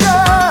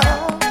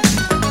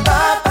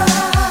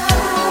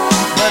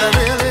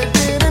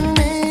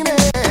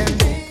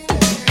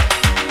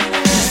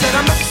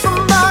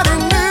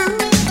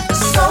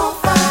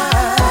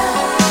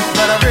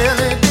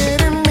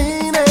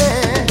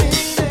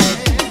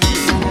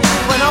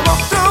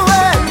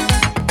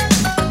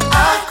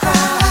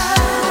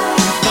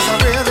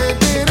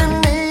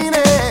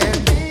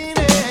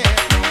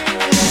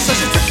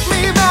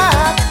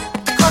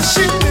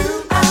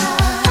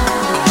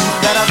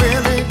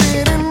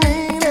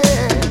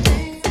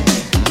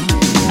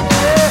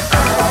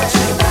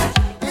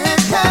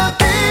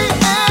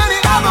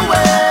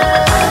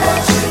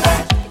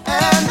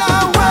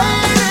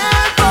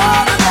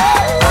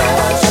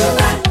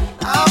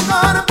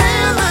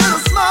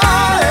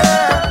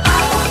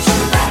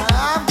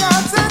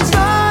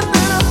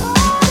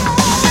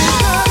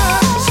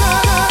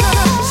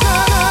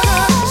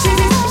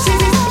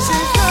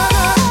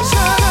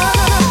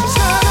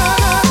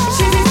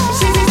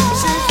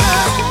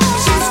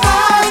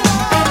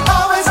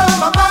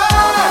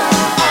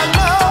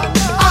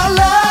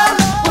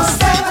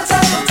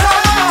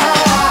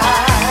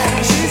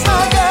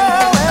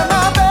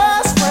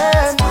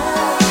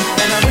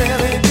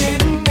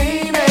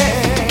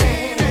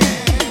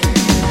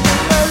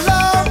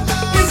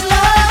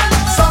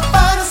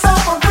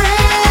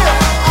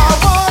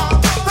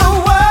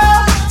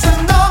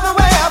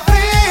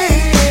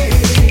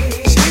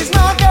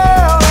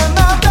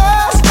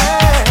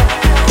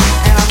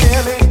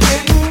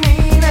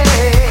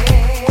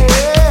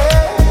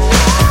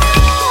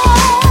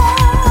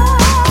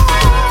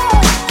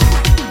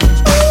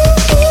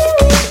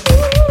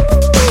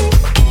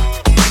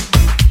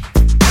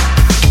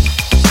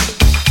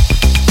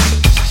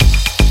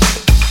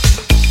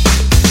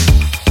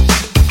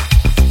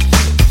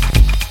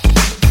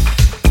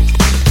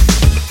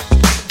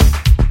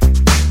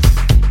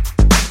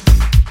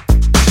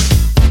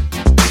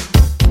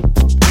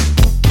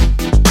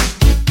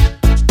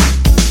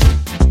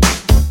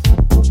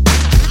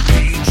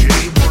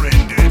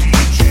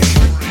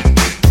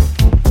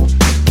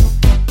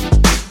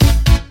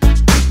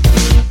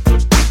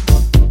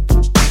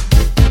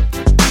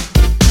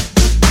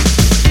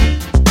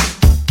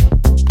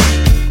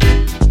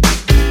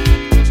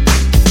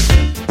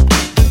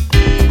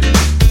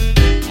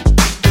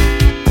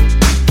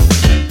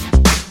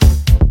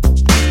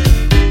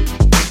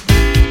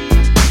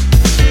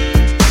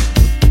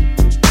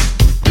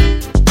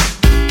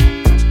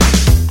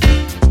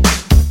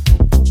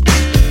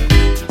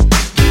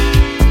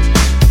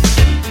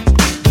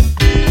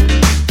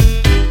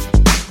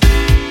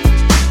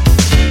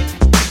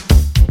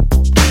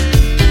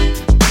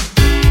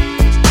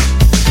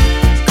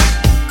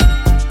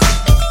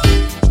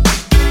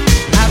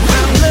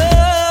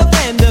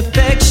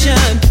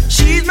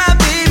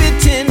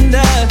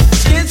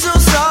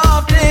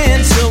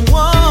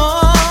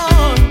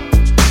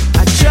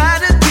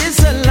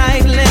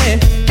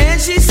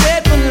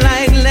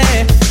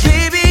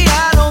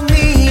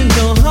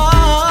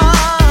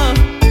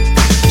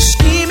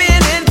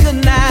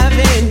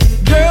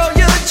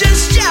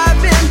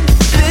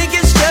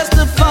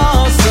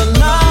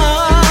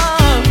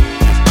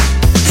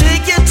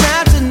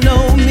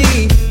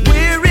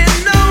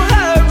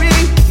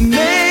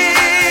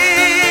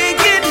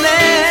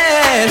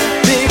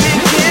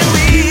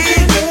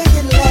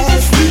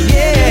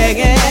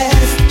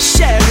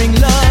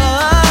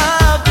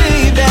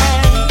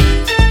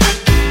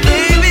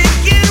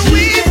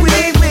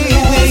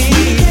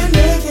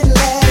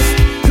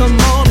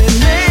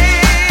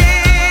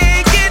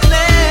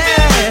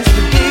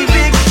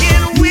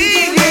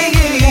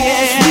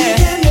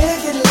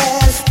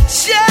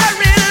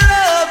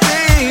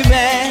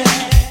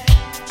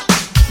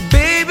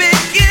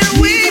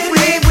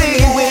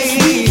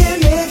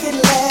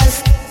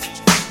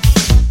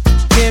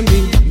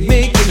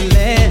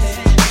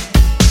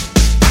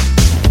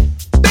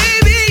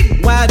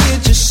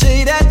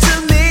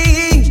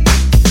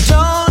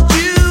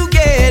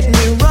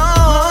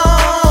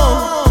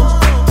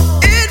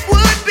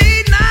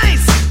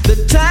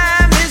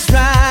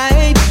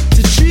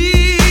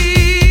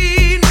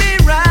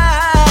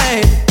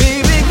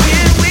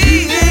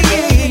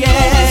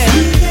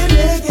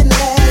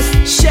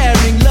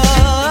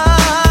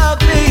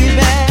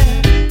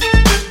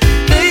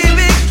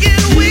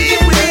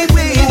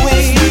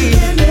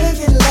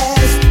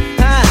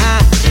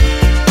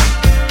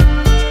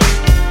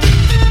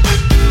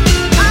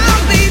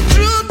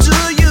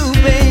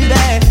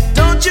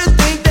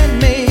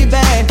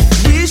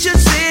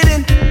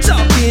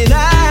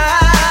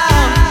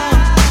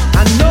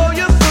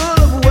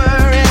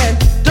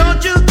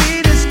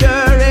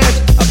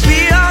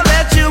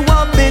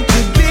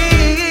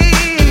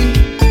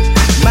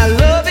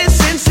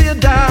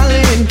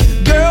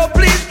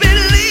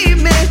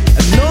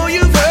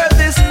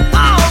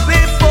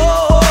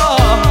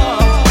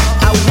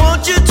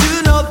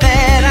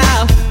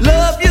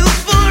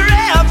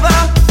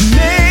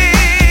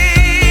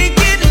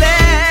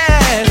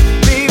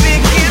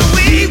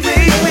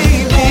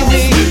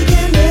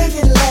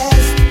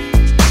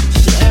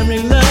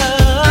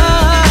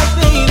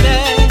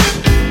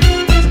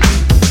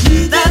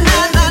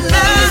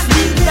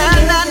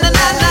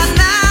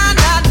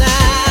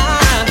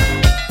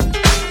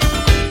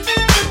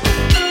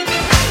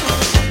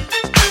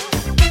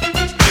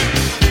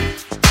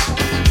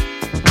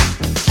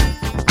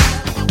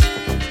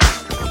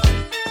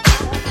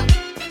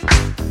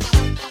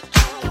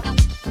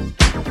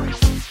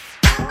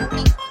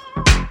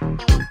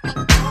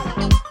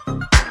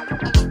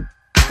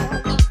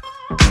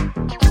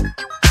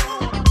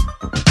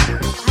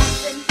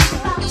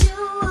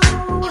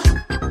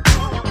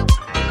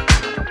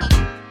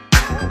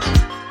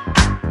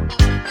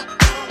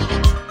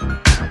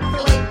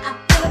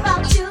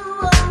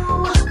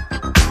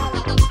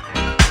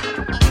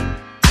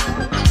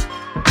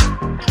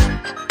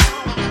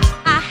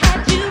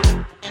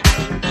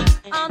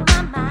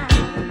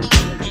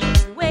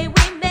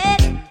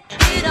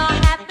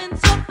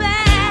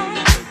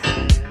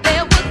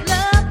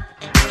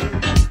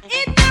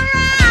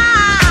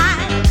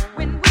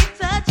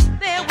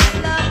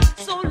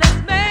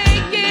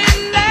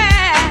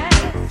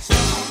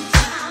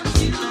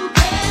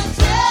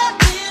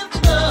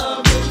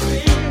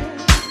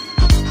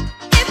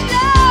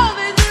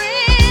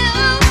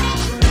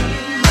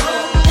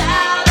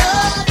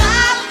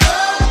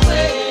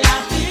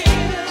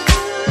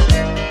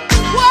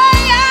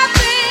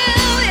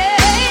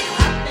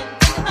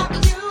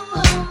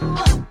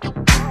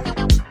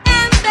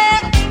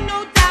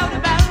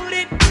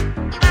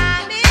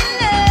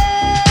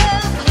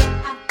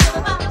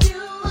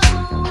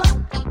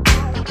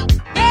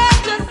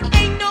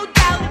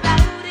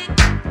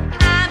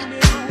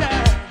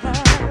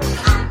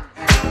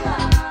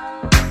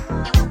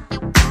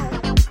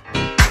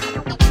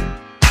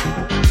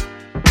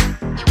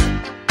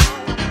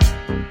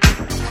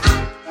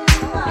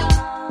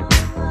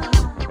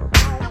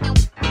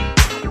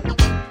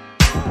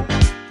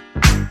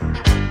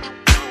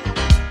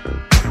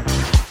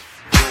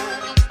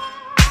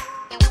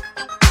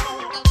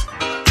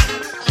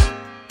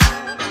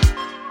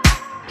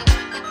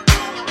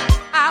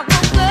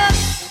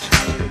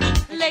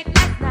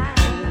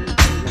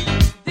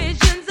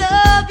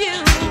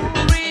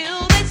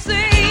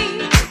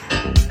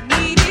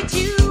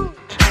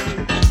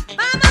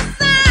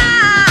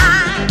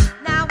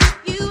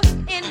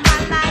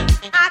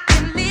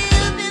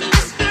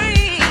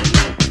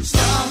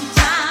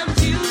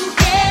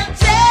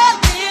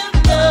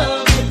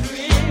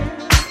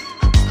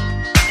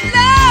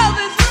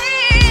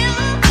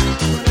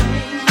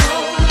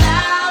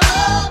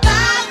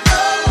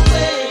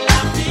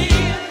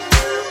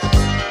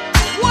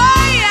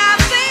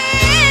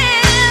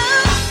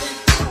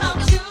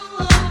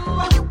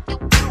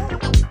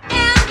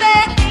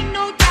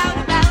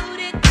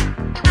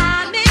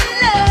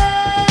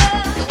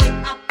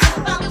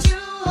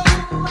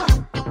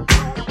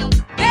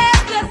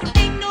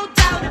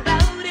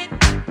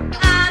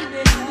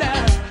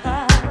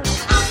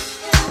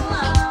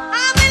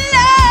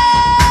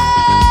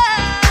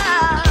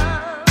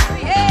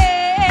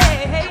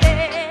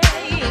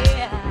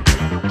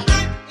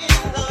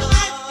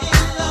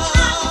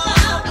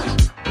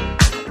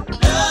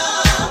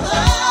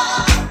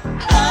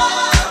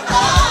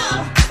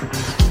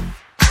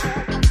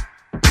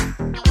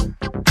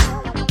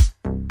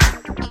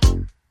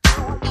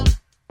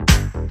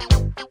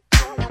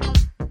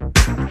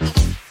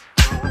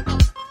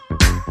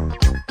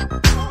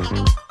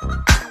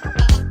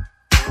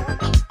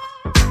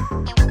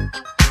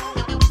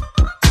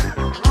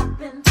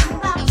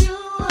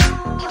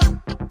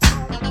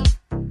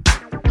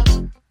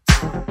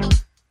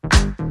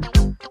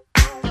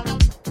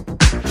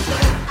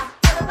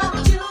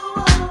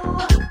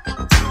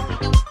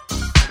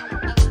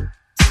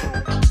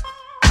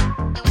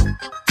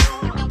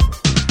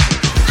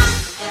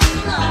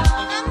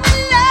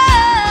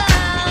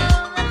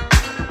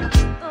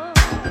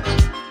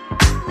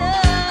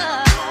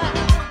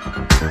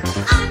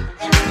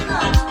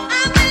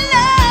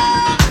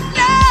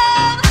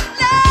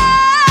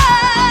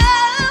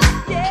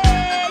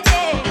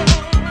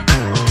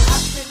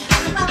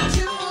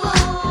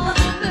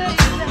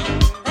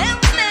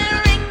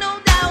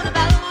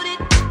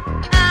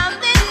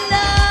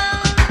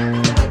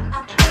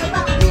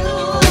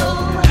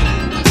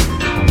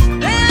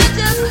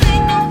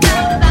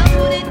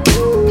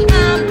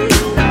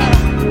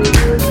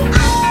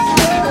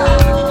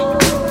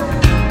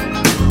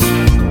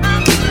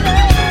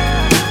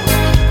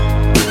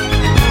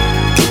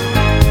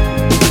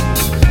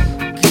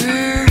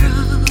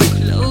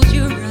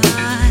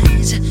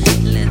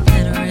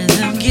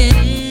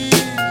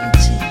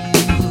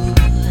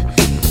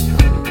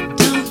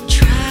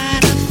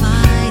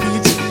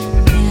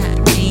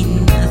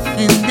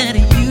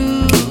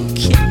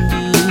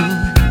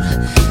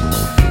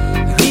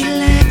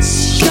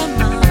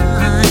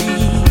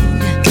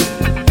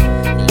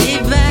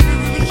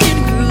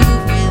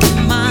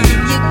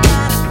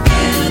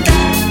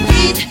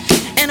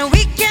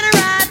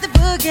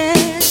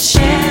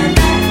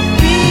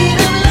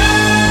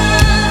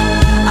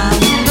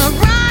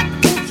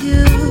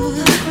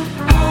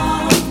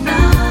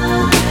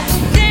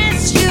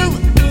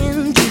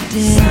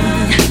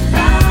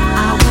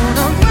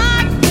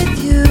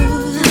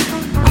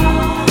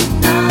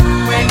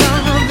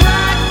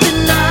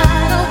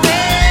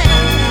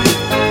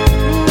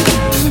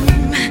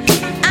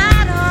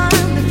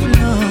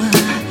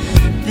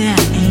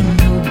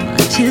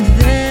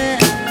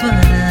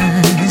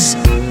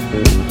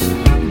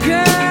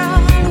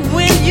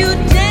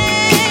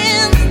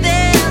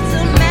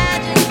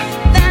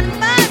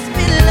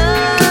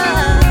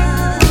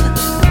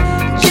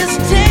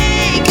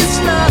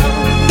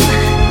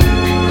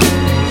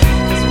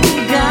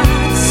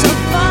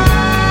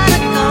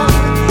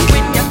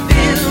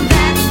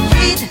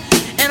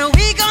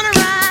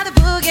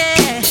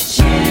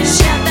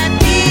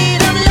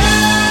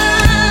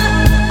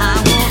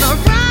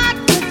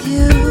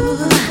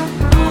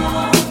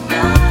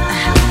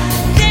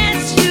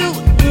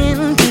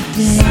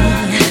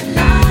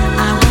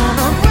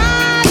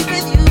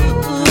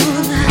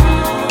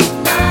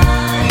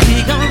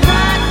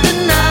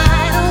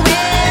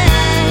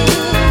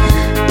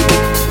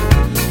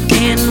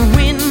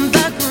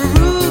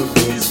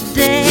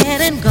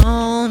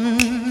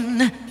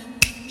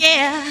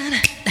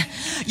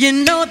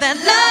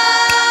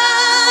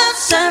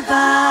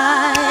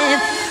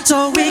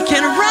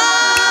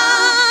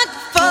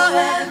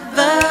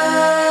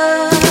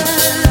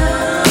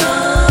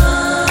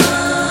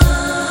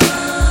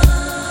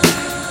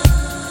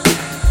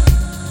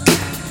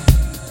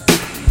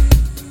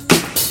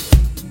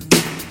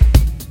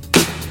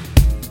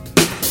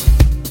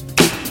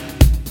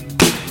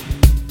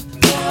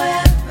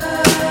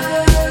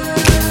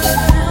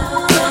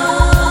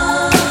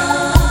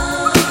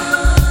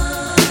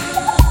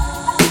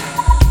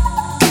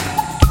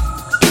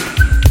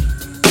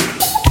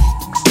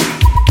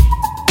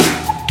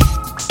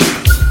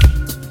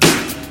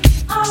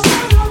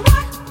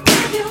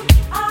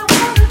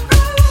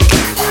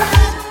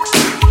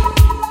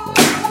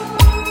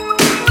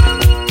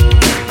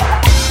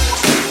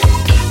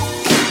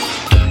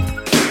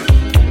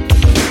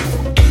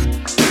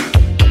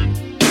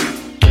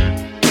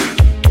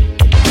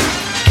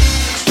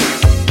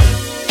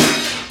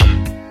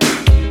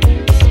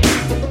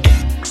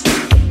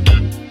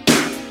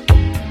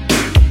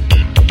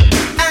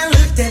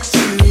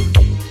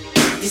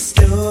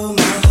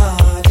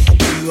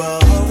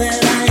that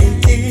I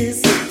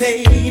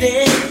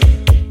anticipated.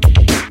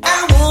 I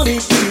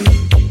wanted you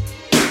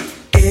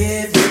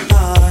every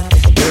part,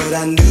 but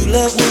I knew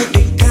love would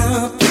be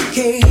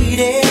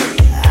complicated.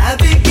 I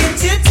began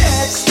to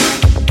touch,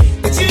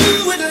 but you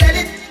wouldn't let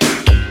it.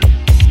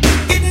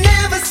 It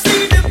never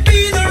seemed to be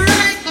the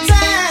right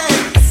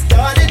time. I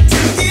started to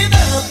give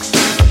up,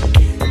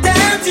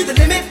 down to the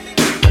limit.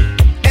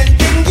 And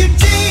then you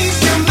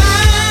changed your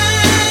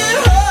mind,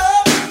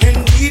 oh, and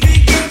we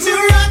began to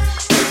rock.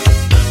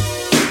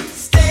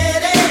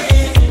 Steady,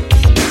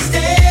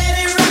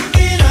 steady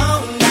rocking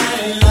all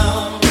night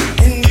long.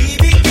 And we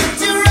began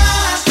to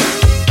rock.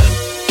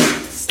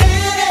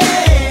 Steady,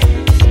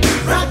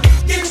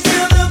 rocking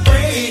till the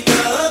break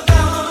of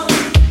dawn.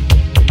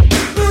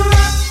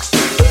 Rock,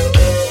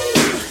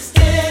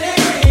 steady,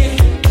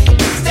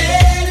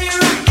 steady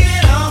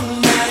rocking all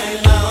night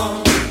long.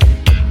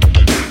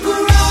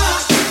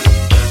 Rock,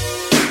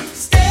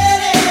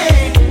 steady,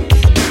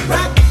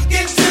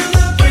 rocking till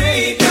the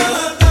break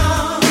of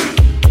dawn.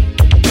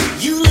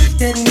 You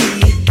looked at me,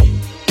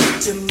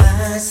 to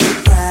my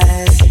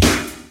surprise.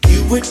 You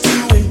were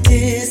too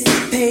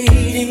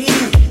anticipating.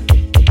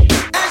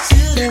 I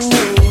should have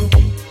known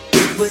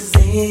it was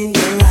in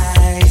your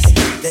eyes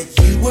that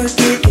you were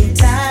getting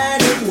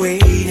tired of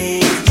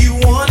waiting. You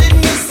wanted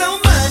me so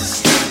much,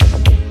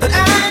 but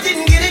I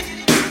didn't get it.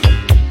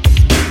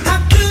 How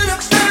could I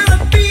find a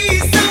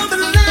piece of the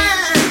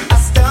line? I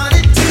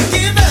started to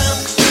give up,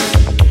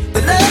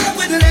 but love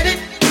wouldn't let it.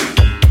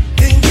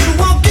 Then you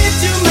walked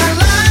into my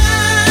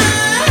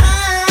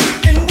life,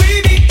 and we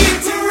began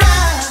to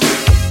ride.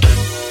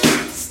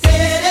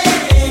 Steady,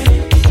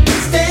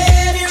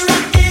 steady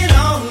rocking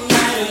all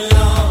night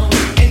long.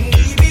 And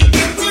we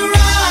began to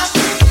rock.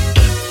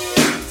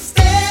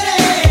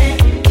 Steady,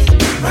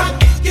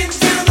 rocking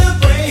till the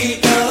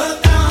break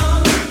of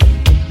dawn.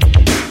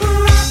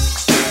 Rock,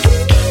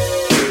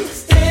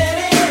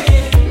 steady,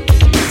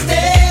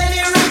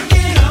 steady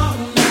rocking all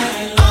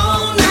night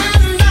long.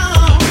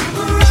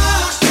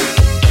 Rock,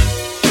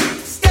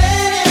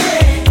 steady,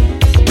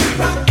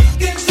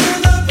 rocking till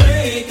the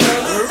break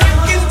of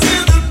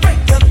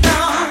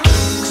dawn.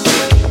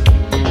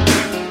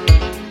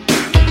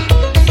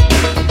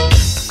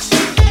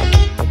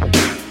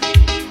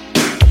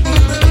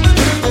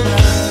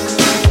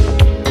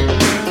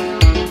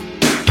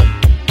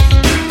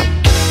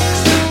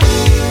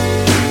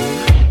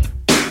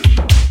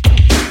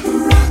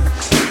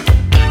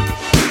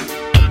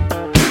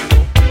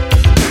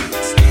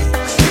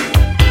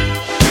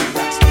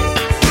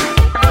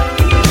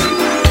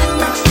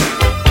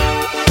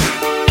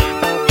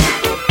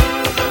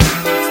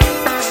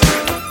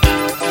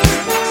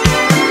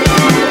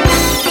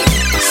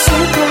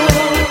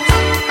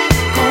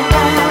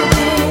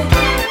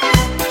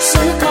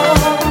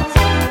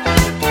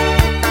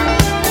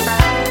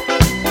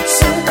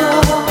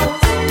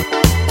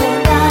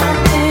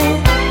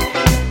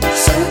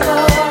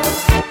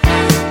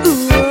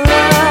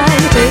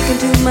 Taking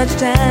too much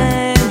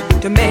time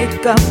to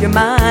make up your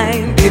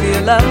mind. Either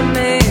you love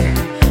me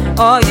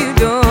or you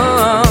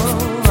don't.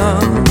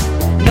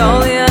 And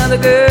all the other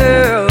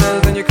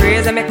girls and your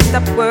crazy mixed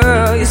up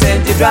world, you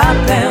said you drop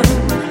them,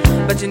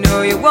 but you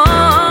know you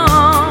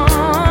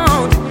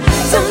won't.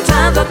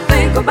 Sometimes I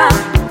think about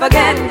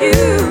forgetting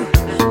you,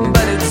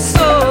 but it's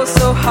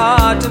so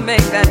hard to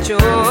make that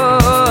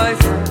choice.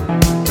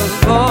 'Cause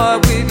boy,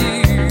 with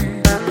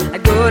you I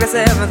go to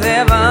seventh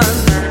heaven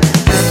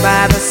just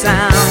by the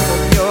sound of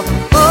your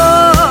voice.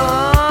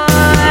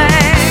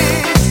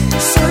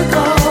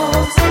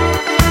 Circles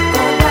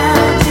go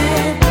round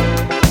in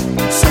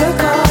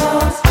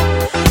circles,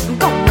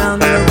 go round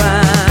and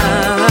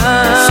around.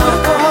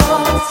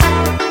 Circles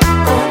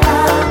go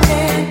round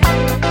in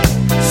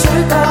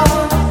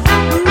circles.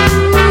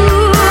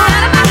 Ooh,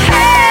 out of my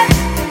head,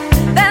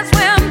 that's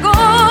where I'm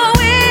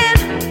going.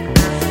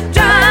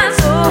 Trying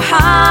so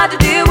hard to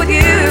deal with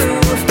you.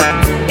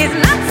 It's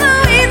not so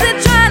easy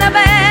trying to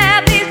bear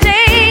these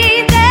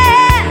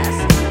changes.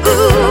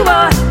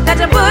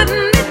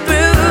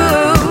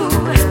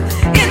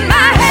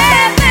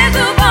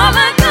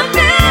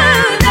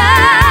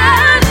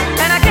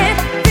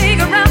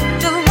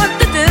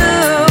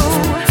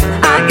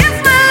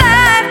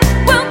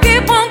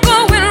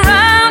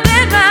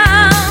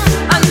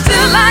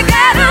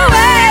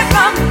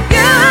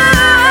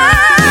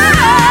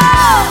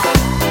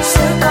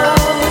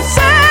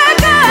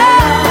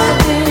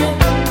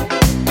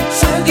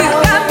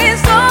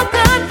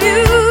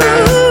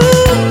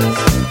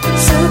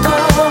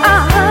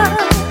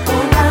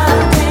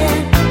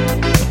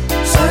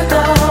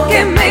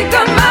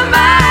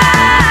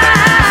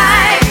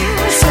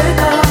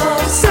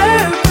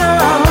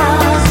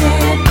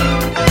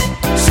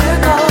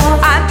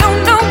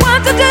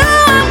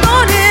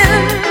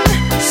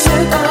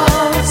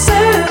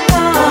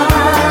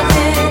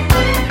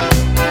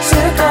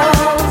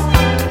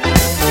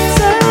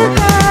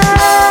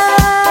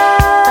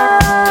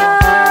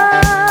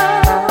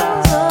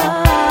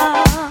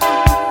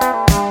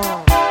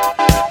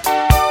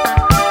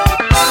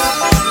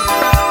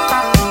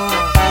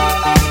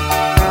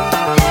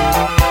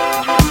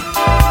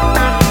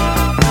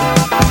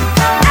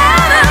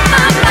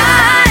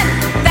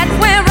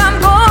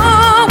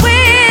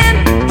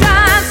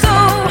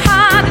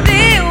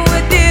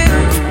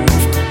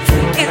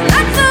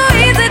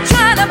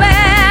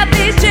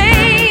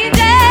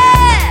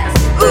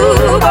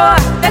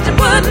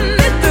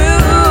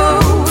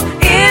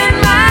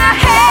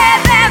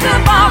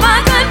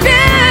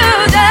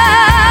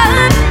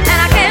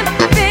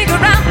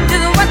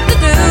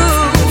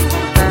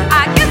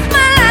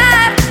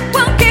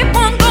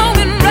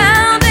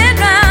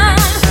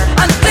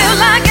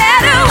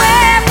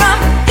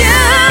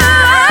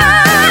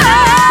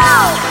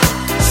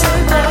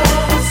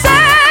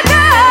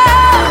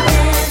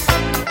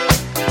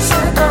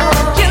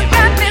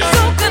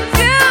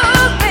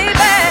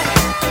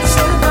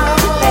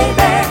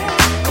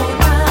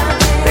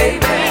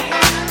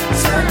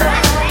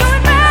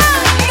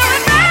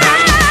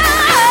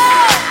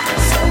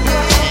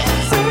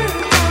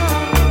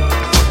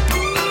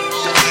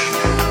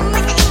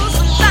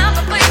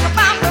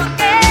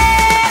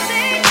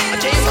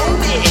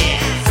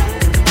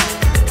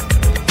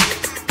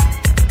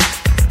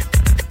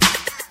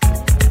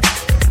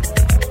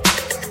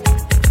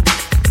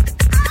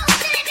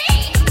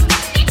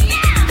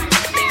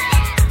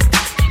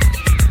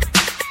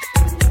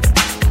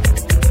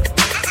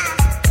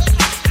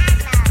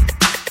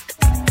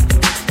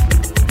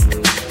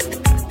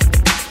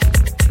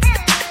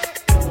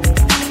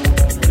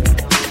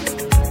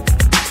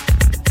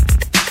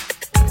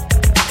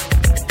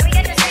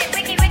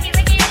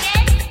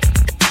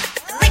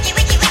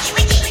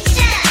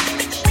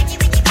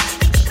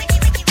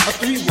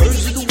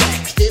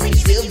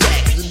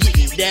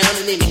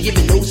 and ain't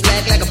giving no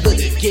slack like a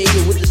Burger King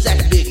with the sack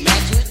of Big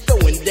Macs. We're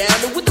throwing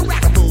down with the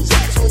rockables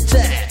ass on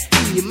time.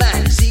 In your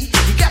mind, you see,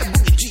 you gotta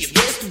move it to your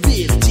best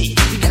ability.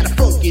 You gotta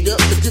funk it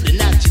up until it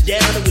knocks you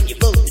down, and when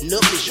you're bumping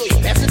up, make sure you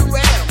pass it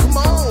around. Come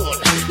on,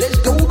 let's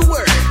go to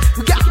work.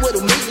 We got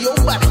what'll make your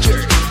body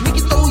jerk. Make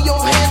you throw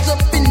your hands up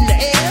in the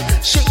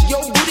air, shake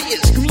your booty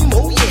and scream,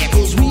 oh yeah,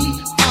 'cause we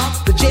are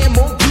the jam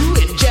on crew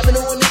and jamming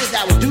on niggas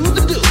how we do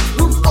the do.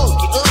 We'll funk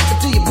you up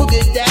until you book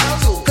it down.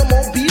 So come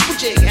on, people,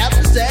 check out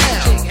the sound.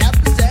 Check out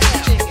the sound.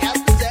 Check out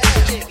the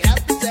sound. Check out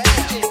the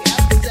sound. Check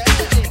out the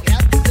sound. Check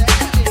out the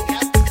sound. Check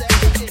out the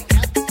sound. Check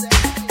out the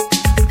sound.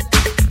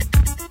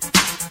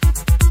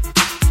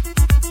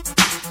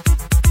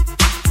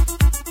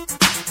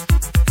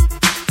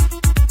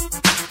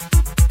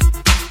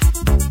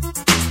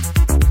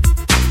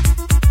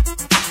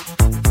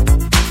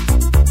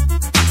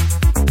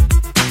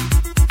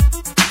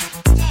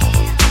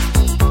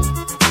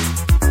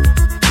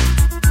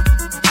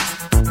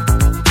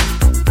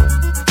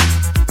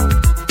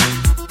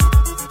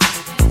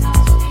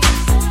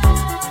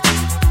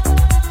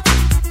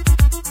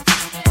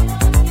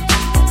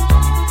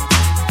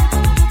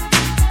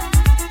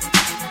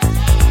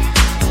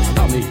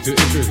 Allow me to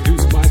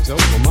introduce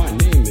myself. Well, my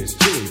name is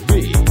Joey B,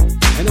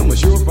 and I'm a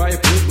surefire,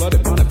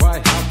 full-blooded,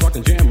 bonafide, house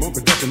rockin' jam on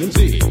production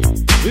MC.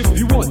 If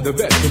you want the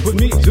best, then put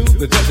me to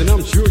the test, and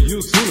I'm sure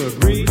you'll soon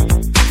agree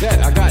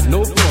that I got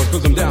no flaws,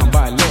 'cause I'm down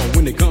by law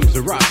when it comes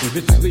to rockin'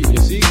 viciously. You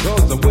see,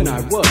 'cause when I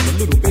was a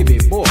little baby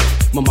boy,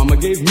 my mama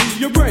gave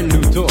me a brand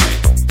new toy.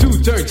 2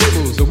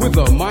 turntables with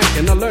a mic,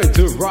 and I learned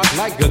to rock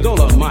like a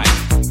Dolomite.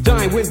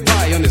 Time went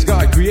by on this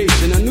God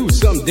creation. I knew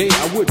someday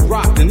I would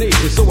rock the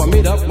nation, so I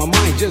made up my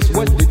mind just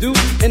what to do,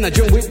 and I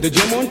joined with the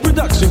Jam on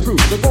production crew.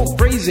 So go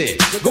crazy,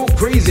 go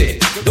crazy.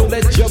 Don't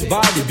let your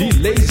body be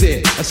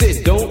lazy. I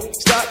said don't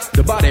stop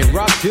the body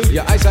rock till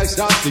your eyesight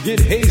starts to get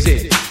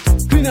hazy.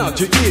 Clean out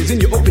your ears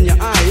and you open your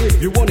eye.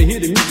 If you wanna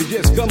hear the music,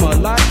 just come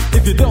alive.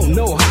 If you don't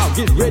know how,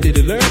 get ready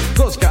to learn,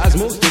 'cause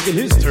Cosmo's taking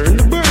his turn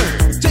to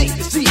burn. Take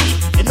the C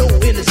and O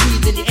in the C,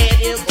 then you add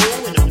M-O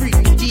and a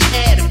freaky D,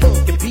 add a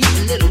funky beat,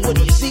 and then what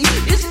do you see?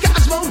 It's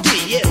Cosmo D,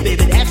 yeah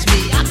baby, that's me.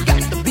 I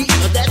got the beat,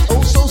 that's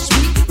oh so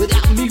sweet.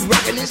 Without me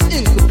rocking, it's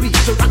incomplete.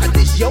 So rock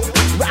this yo,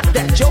 rock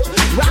that yo,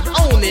 rock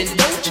on and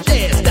don't you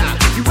dare stop.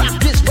 You rock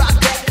this, rock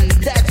that, and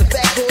that's a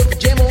fact. 'Cause the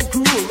Jam on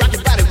crew will rock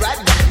your body right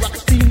back. Rock the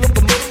steam up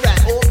a motor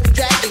right off the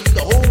track, and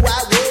the whole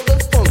wide world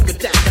of funk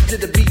attack. To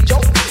the beat, yo,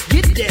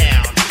 get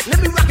down. Let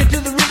me rock it to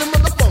the rhythm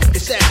of the funky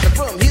sound.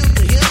 From hill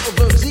to hill,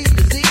 from Z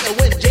to Z, and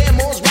when Jam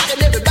on's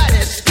rocking,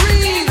 everybody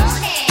screams.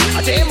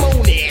 Jam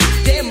on it,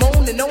 jam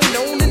on and on and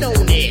on and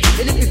on it.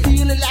 And if you're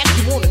feeling like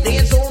you wanna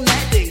dance all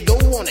night, then go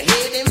on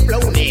ahead and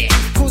blow it.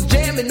 'Cause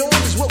jamming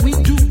on is what we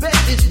do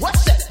best. It's what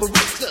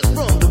separates us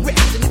from the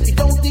rest. And if you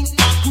don't think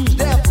our crew's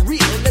down for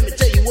real, let me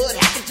tell you what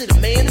happened to the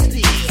man of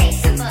steel.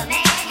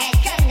 Superman had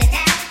come to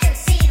town to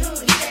see who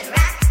he could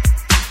rock.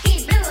 He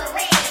blew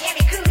away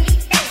every crew he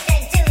faced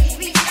until he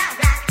reached our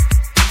block.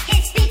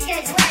 His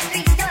speakers were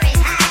 3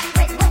 stories high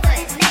with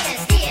woofers made of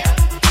steel.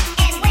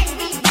 And when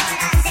we brought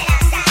our set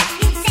outside,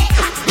 he said,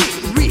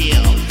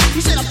 Real.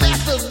 He said I'm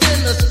faster than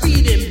a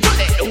speeding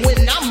bullet when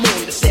I'm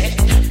on the set.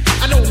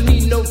 I don't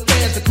need no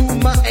fans to cool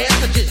my ass.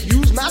 I just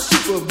use my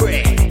super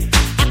brand.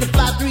 I can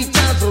fly 3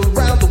 times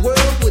around the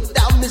world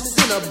without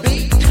missing a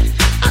beat.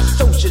 I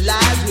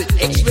socialize with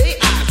X-ray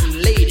eyes and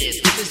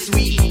ladies. This is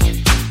sweet.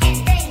 and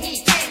then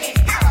he turned his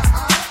power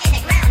on and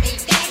the ground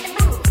began to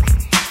move.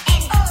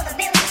 And all the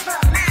buildings for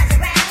miles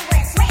around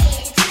were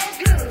swaying to the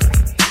groove.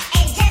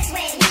 And just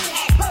when he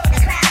had pulled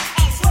the crowd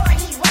and swore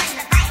he won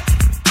the fight,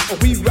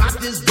 We rock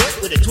this butt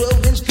with a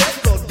 12-inch cut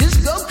called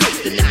Disco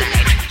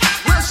Kryptonite.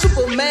 Well,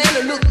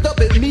 Superman looked up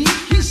at me.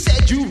 He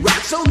said, you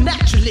rock so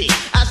naturally.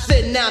 I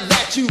said, now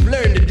that you've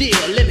learned the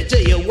deal, let me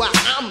tell you why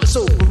I'm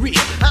so for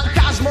real. I'm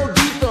Cosmo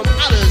D from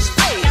outer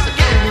space. I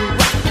can't do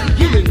rock for the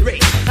human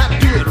race. I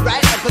do it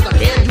right because I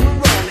can't do it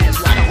wrong. That's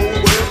why the whole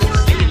world is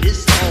singing this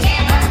song.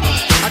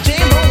 I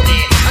jam on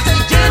it. I say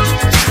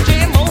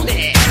jam on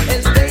it.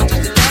 And stay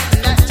just the night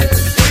and not till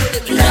the day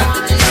that we have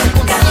to do.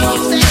 Come on,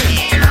 say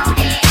it.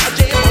 I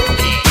jam on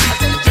it. I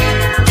say jam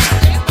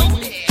on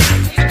it.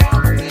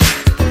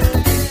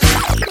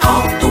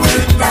 All the way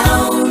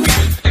down.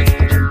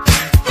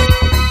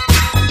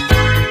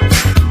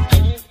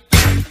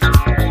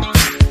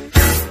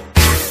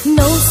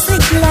 no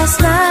sleep last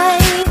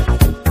night.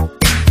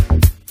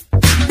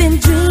 Been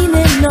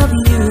dreaming of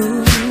you.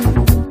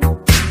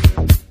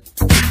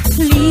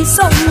 Please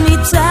hold me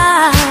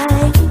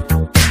tight,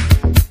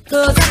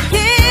 'cause I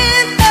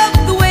can't help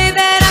the way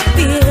that I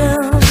feel.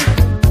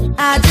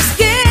 I just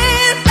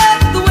can't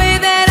help the way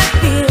that I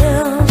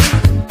feel.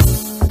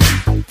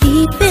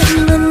 Deep in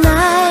the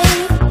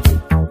night,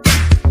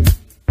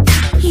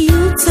 you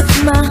took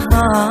my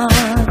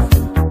heart.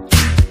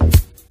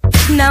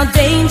 Now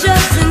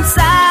danger's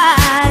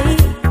inside,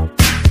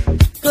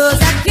 'cause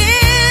I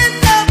can't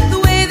help the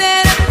way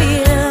that I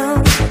feel.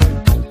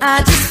 I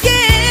just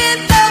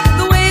can't help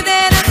the way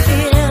that I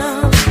feel.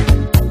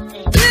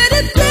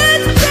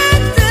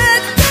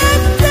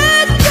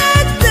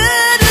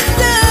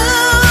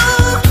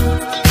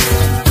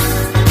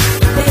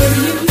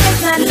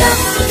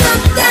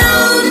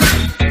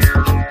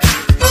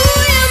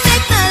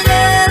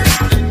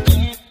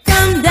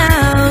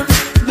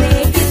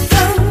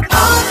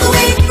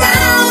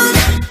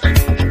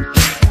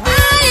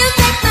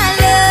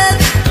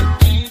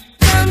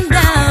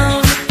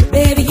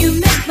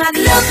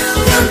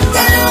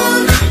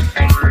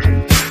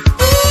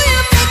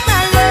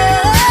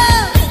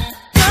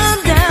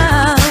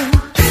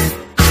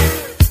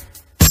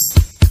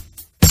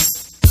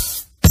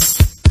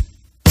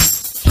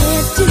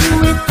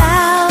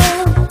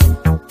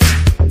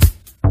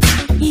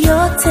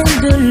 your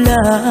tender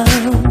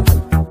love.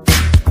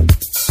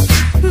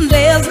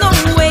 There's no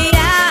way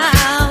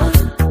out,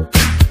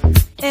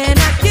 and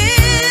I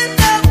can't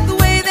help the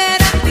way that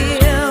I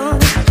feel.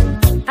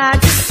 I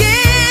just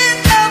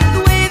can't help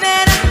the way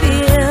that I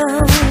feel.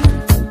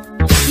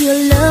 Your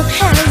love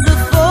has a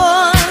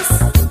force,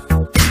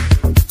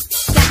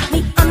 got me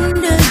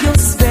under your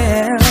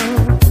spell.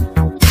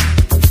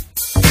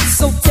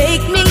 So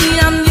take me,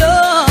 I'm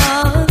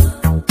yours,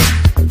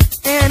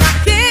 and I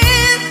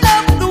can't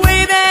help the way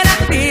that I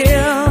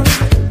feel.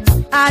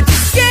 I just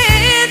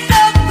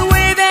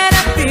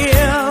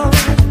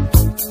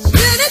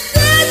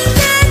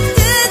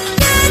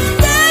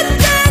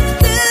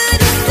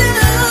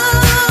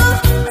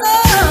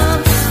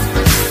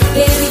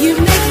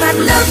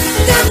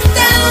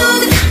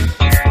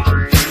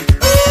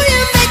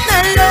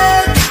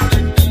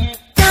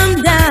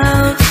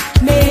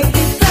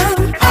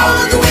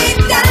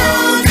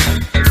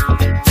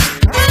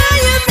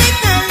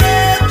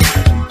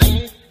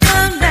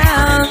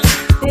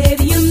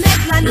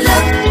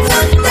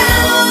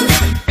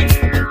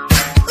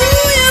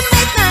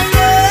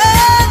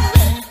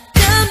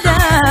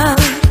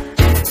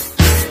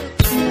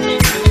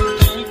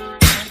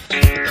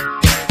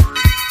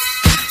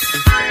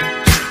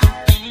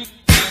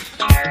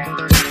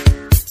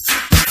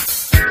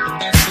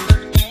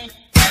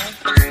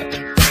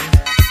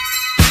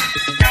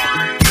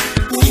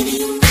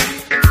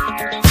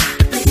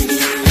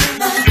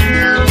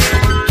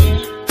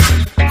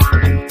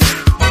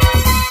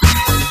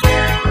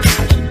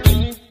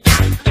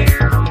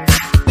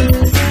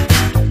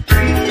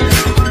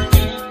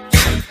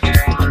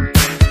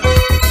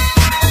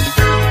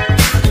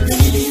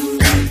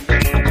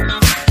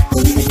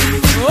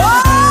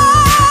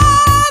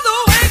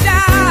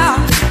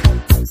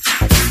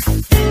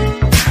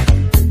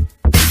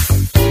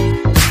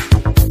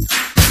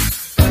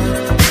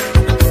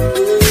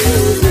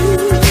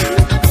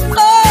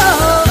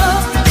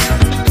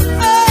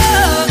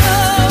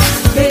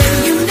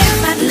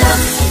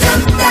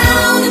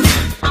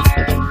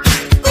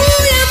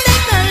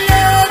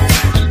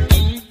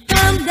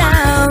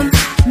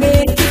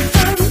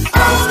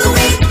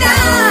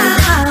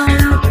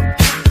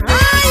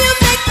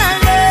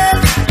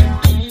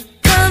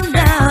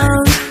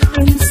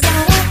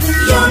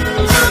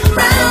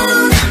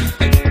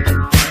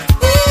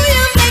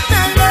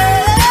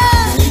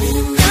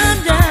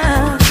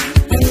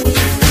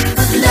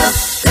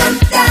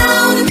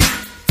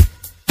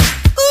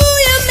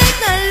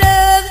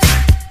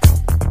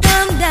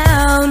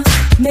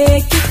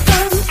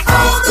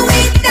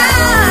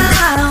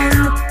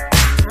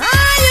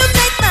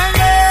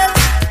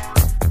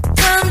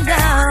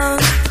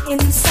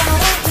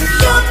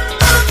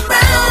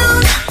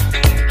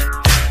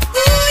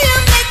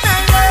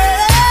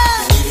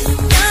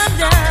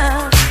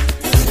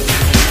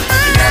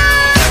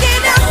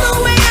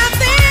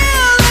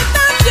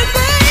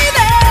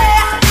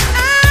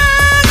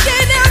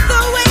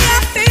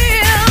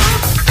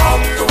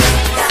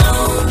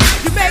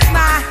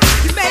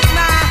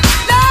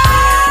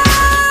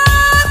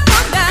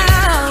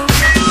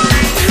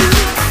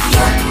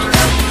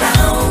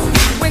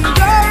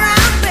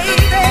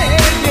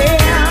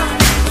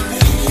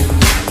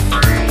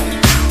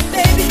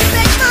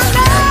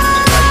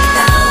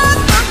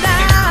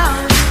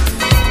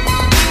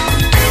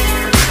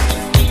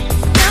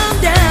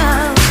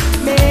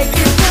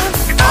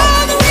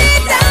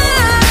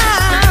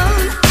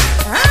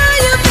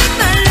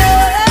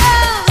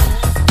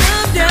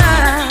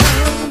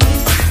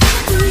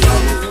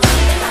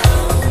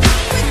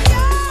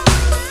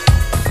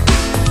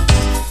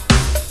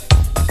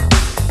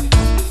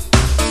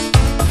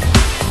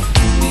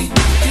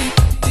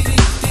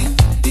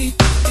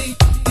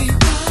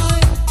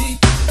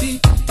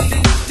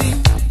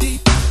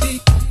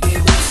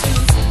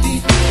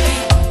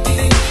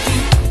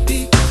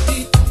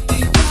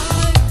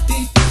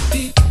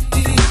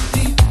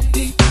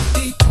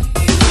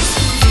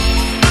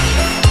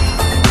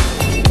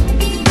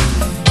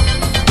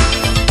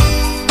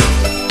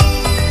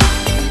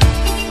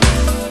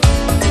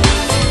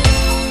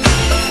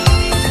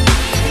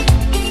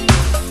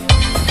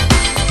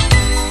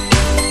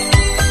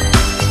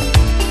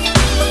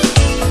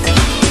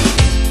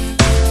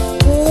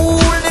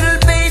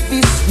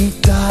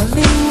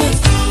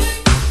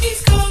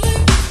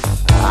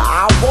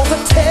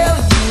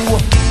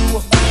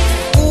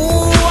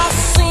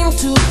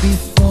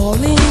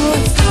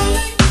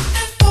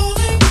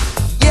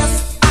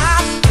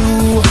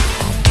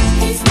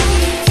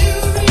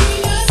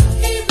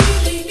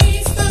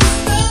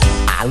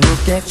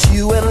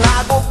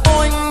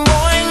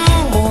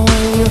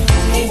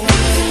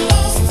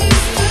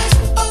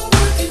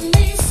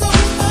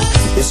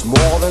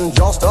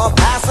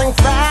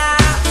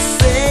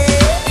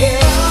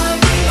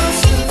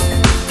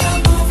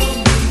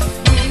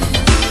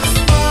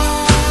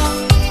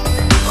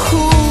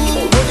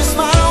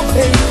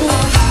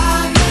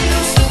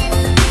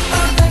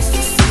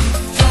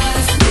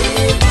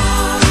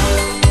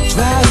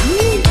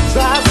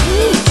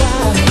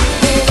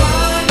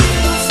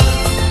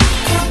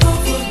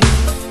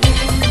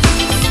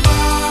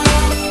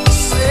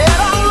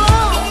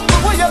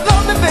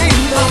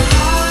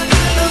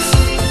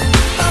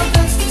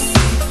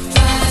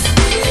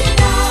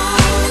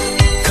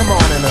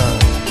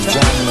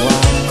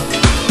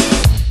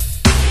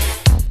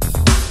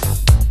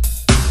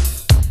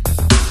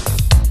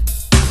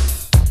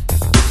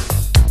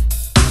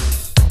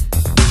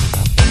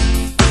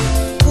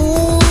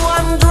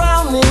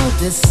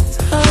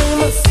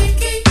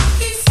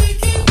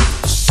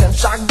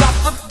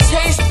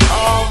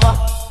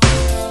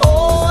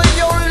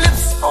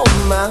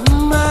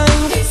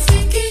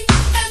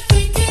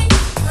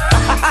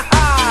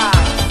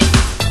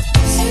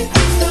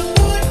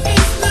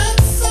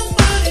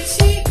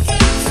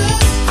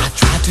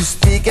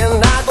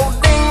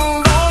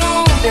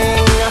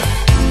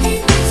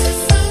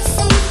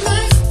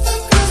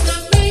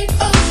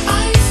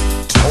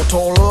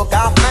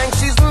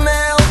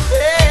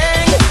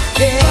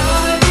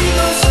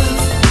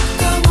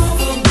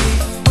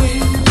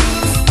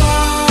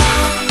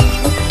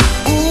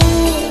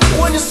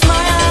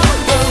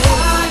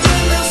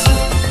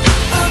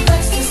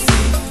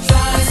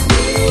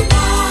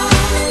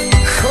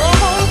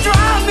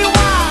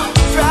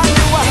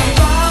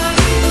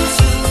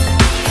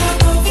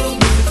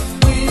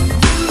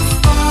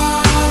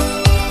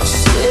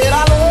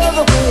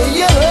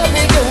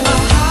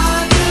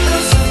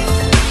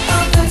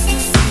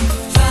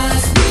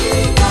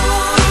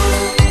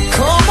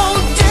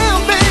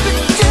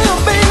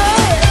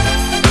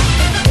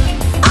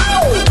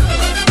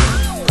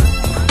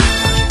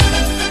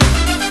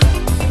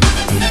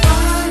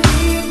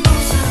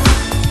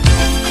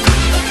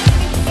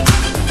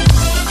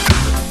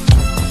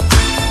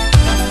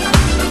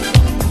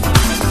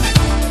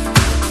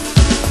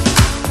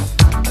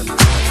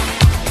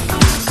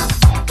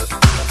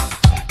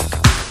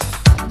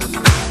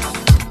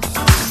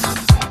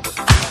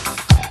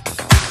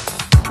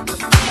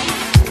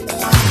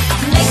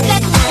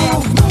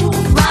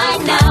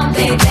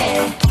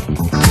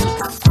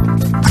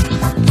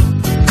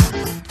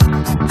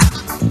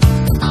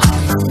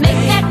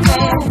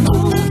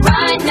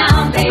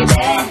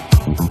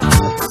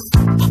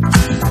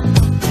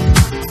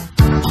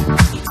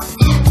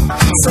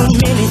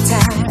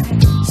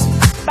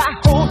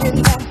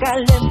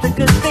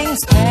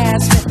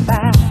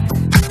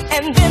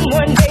And then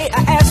one day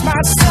I asked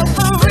myself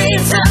the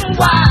reason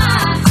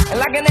why. And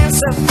like an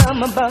answer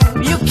from above,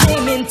 you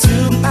came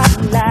into my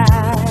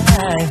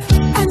life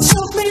and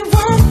showed me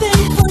one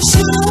thing for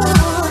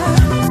sure.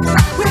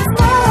 With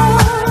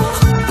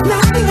love,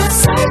 nothing is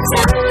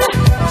certain.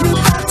 You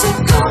got to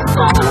go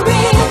for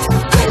it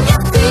when you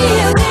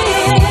feel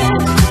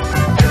it.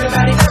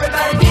 Everybody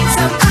needs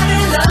somebody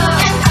to love.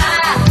 And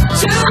I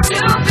choose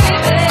you,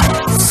 baby.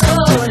 So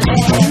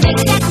let's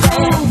make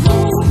that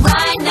move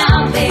right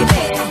now,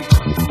 baby.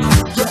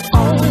 You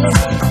only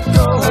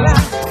go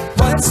around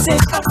once in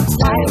a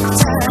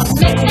lifetime.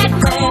 Make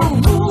that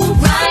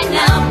move right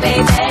now,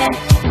 baby.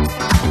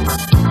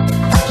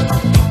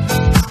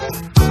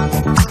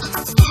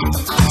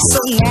 So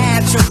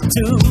natural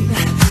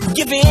to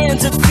give in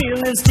to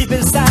feelings deep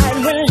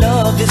inside when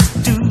love is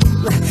due.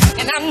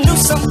 And I knew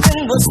something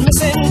was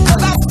missing,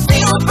 'cause I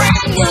feel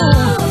brand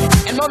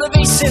new. And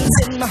motivation's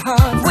in my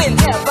heart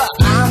whenever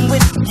I'm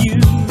with you.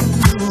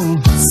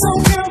 So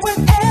girl,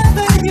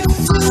 whatever you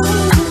do,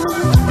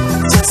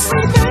 just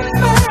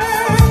remember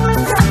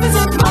love is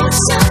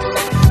emotion.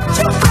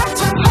 You got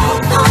to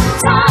hold on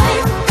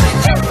tight when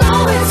you know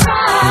it's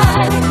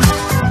right.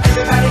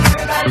 Everybody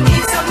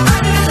needs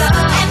somebody to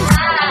love. And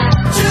I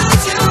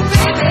choose you,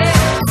 baby.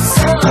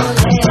 So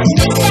let's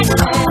make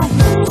that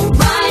move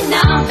right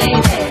now,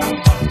 baby.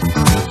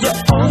 You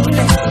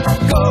only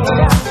go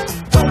around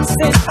once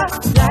in a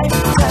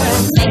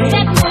lifetime. Make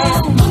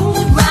that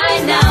move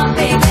right now,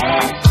 baby.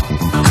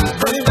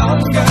 The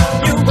longer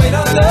you wait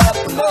on love,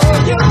 the more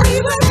you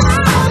leave it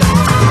out.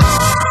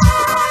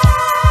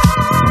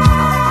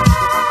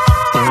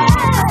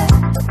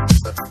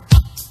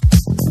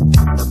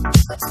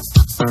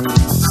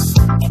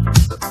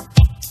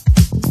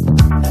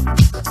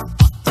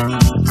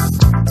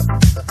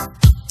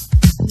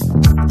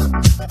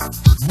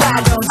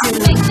 Why don't you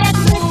make that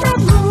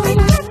move?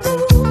 Make that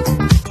move.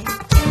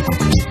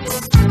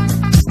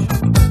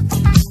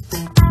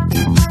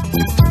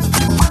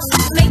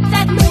 Make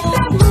that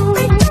move.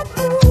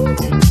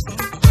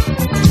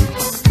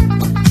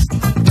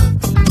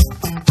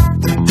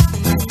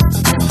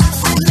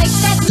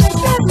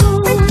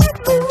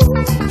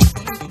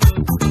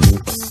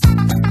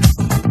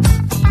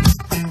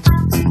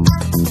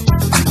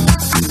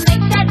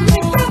 Make that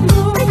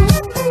move.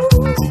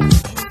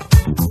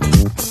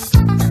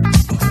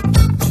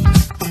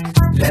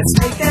 Let's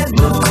make that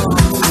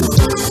move.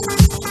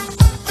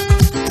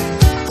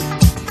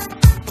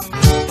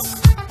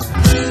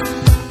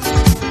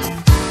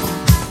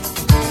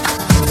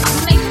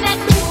 Make that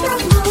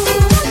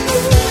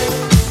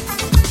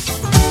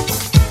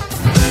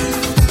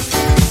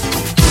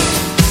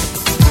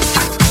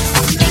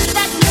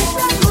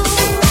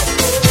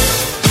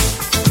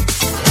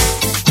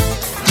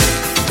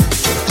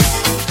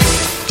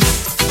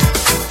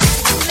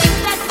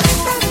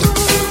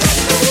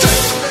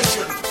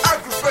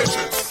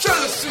Aggravation,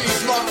 jealousy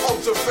is my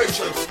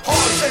observation.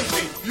 Heart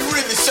envy, you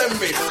really send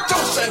me.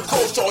 Don't send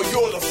close or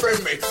you'll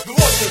offend me. The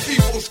watching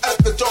people's at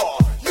the door.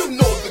 You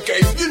know the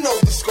game, you know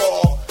the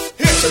score.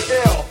 Here's a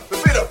nail, the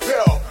bitter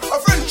pill. A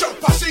friend jump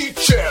past each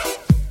chair.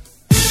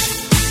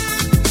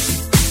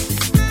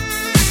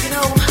 You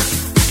know,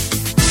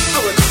 I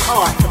work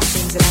hard for the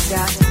things that I've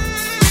got.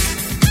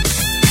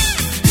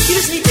 You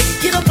just need to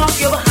get up off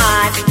your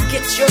behind and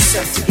get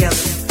yourself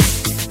together.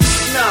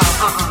 No,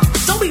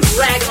 don't be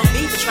ragging on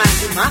me for trying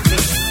to do my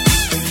thing.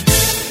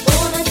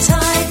 On a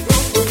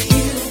tightrope of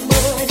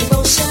humor and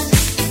emotion.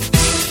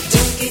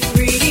 Don't get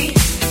greedy.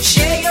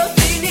 Share your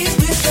feelings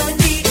with the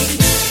needy.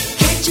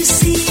 Can't you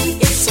see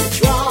it's a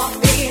drop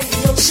in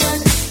the ocean?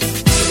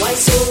 Why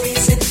so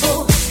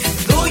resentful?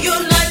 Though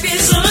your life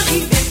is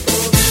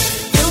uneventful,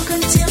 No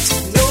contempt,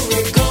 no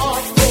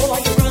regard for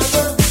your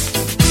brother.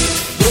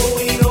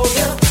 going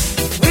over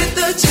with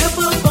the chip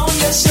up on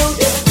your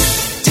shoulder.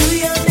 Do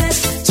your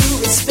best to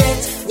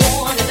respect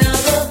one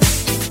another.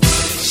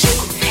 Show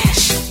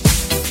compassion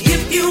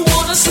if you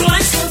want a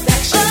slice of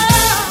action.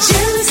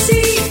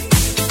 Jealousy,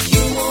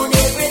 you want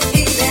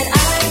everything that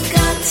I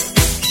got.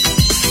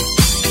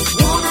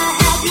 Wanna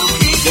have your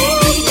cake and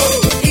eat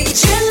it.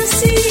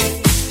 Jealousy,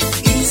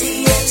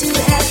 easier to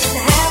have than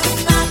have it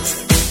not.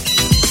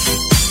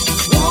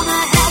 Wanna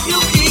have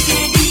your cake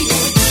and eat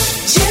it.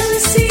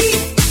 Jealousy,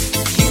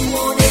 you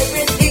want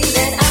everything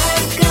that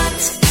I've got.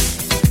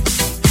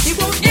 You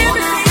want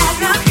Wanna have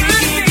your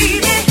cake and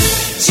eat it.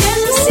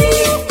 Jealousy,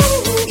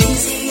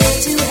 easier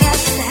to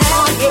have than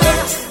have it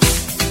not.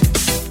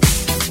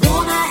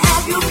 Wanna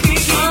have your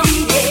cake and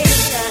eat it.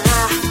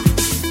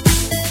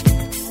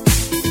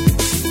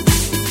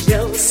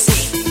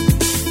 jealousy.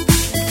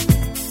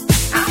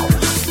 Ow.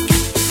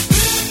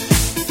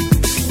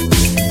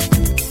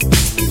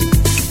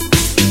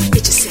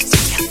 Get yourself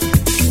together.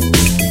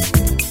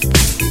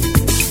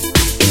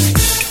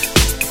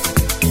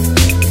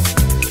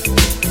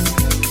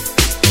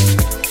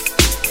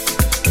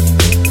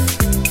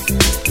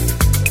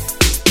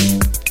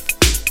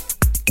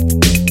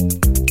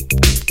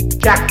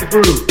 Jack the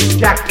groove,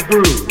 jack the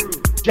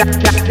groove,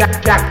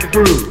 jack the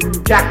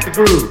groove, jack the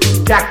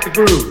groove, jack the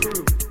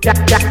groove. jack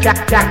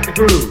the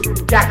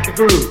groove, jack the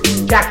groove,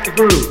 jack the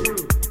groove,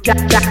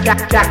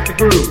 jack the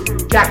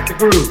groove, jack the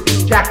groove,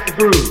 jack the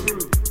groove,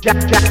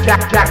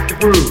 jack the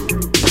groove.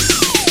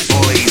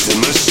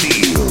 Blazing the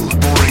steel,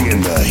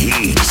 bringing the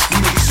heat,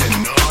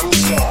 mixing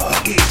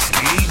non-stop. It's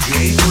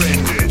DJ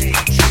Brendan.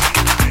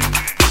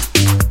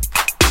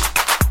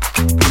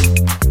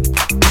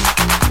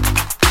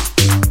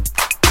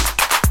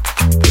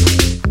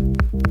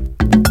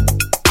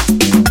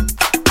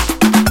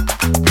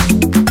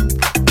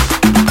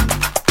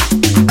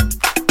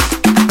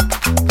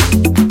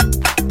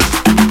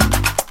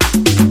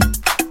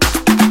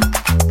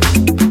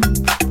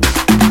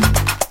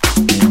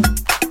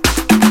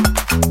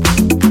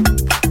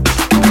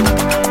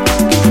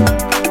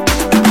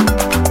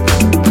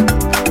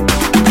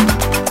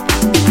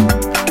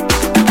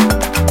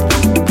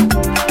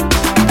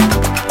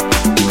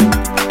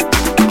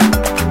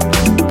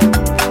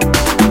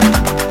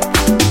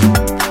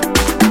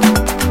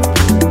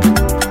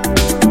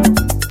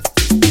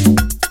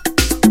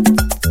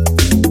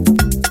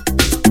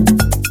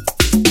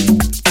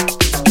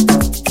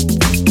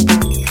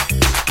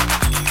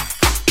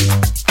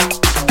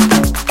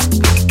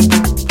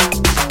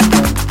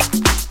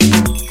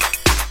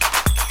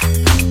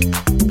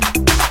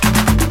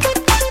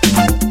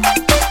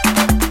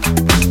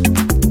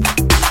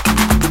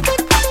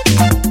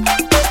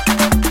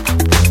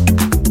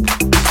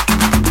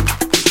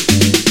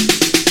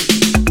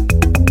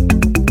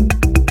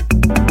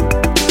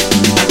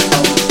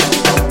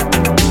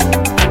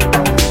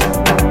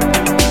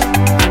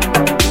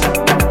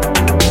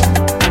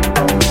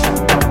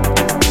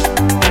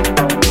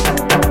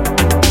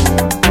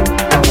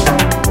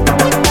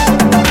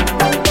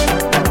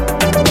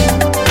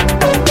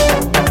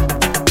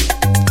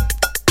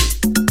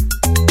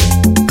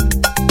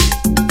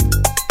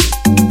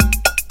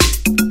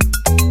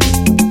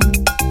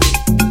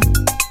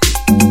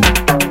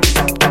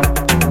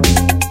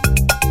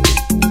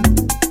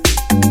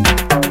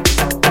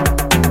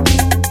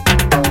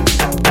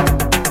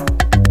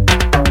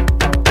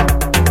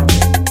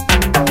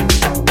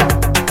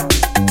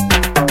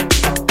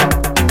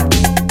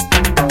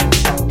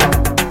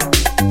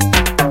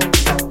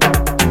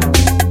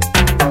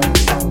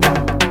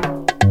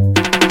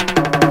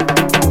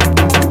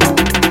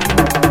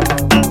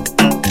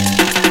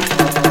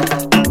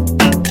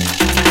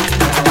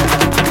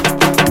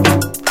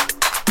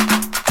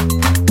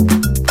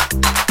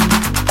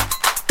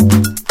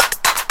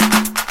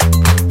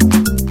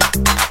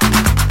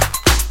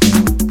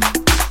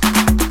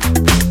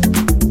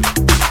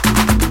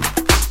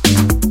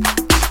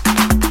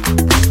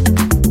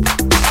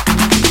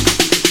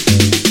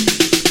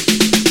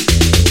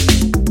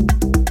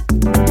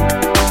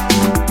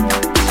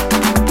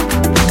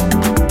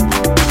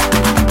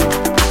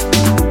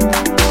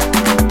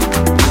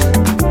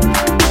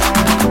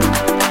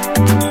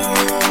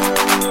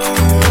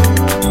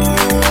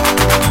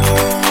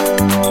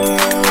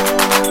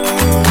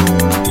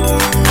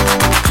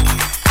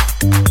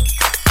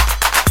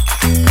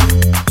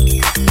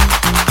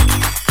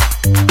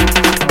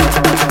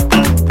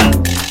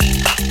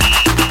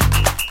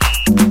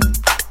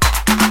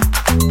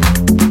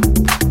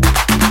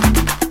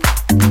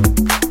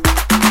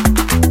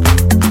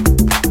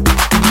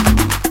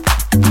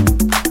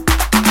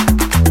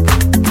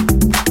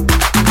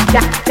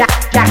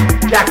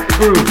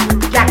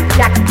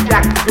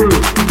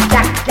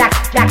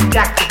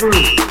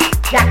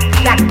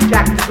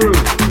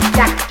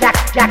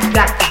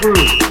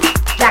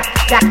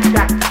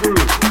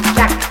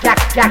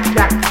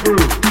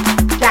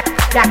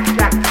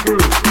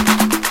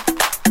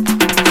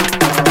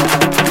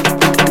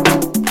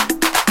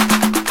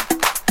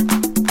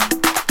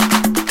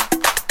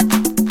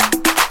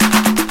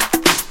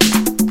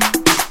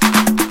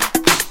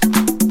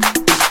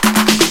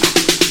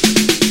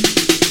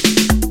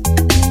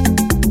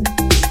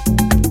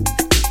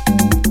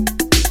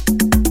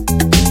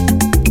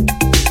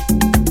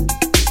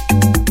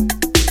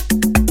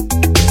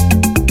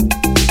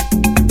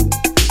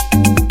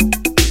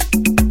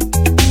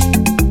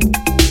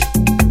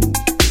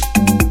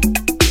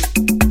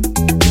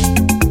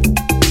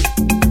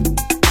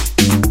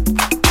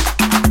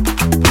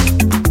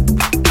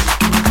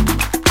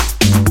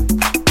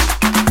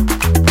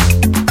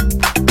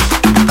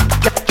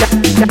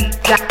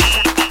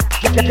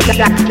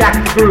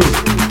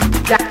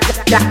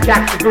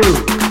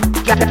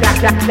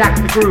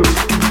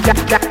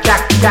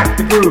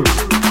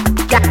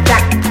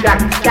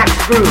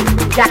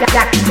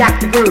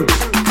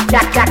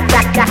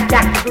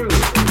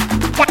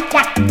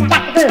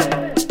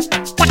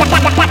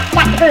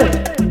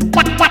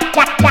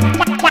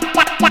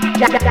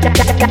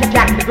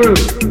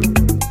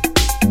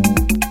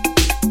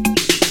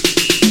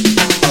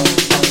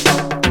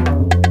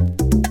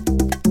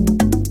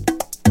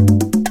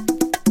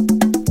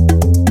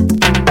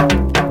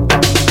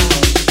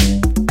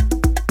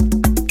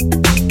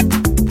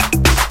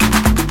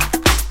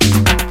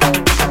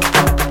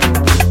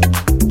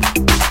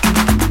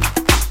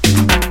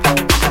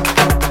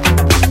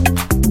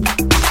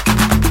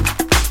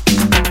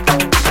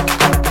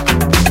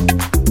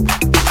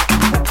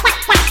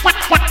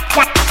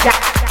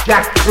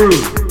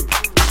 groove.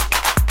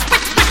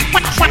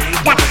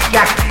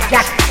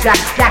 Jack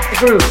the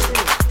groove.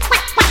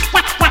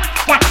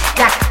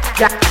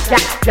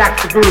 Jack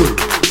the groove.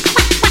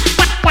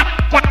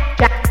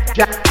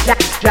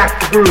 Jack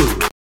the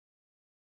groove.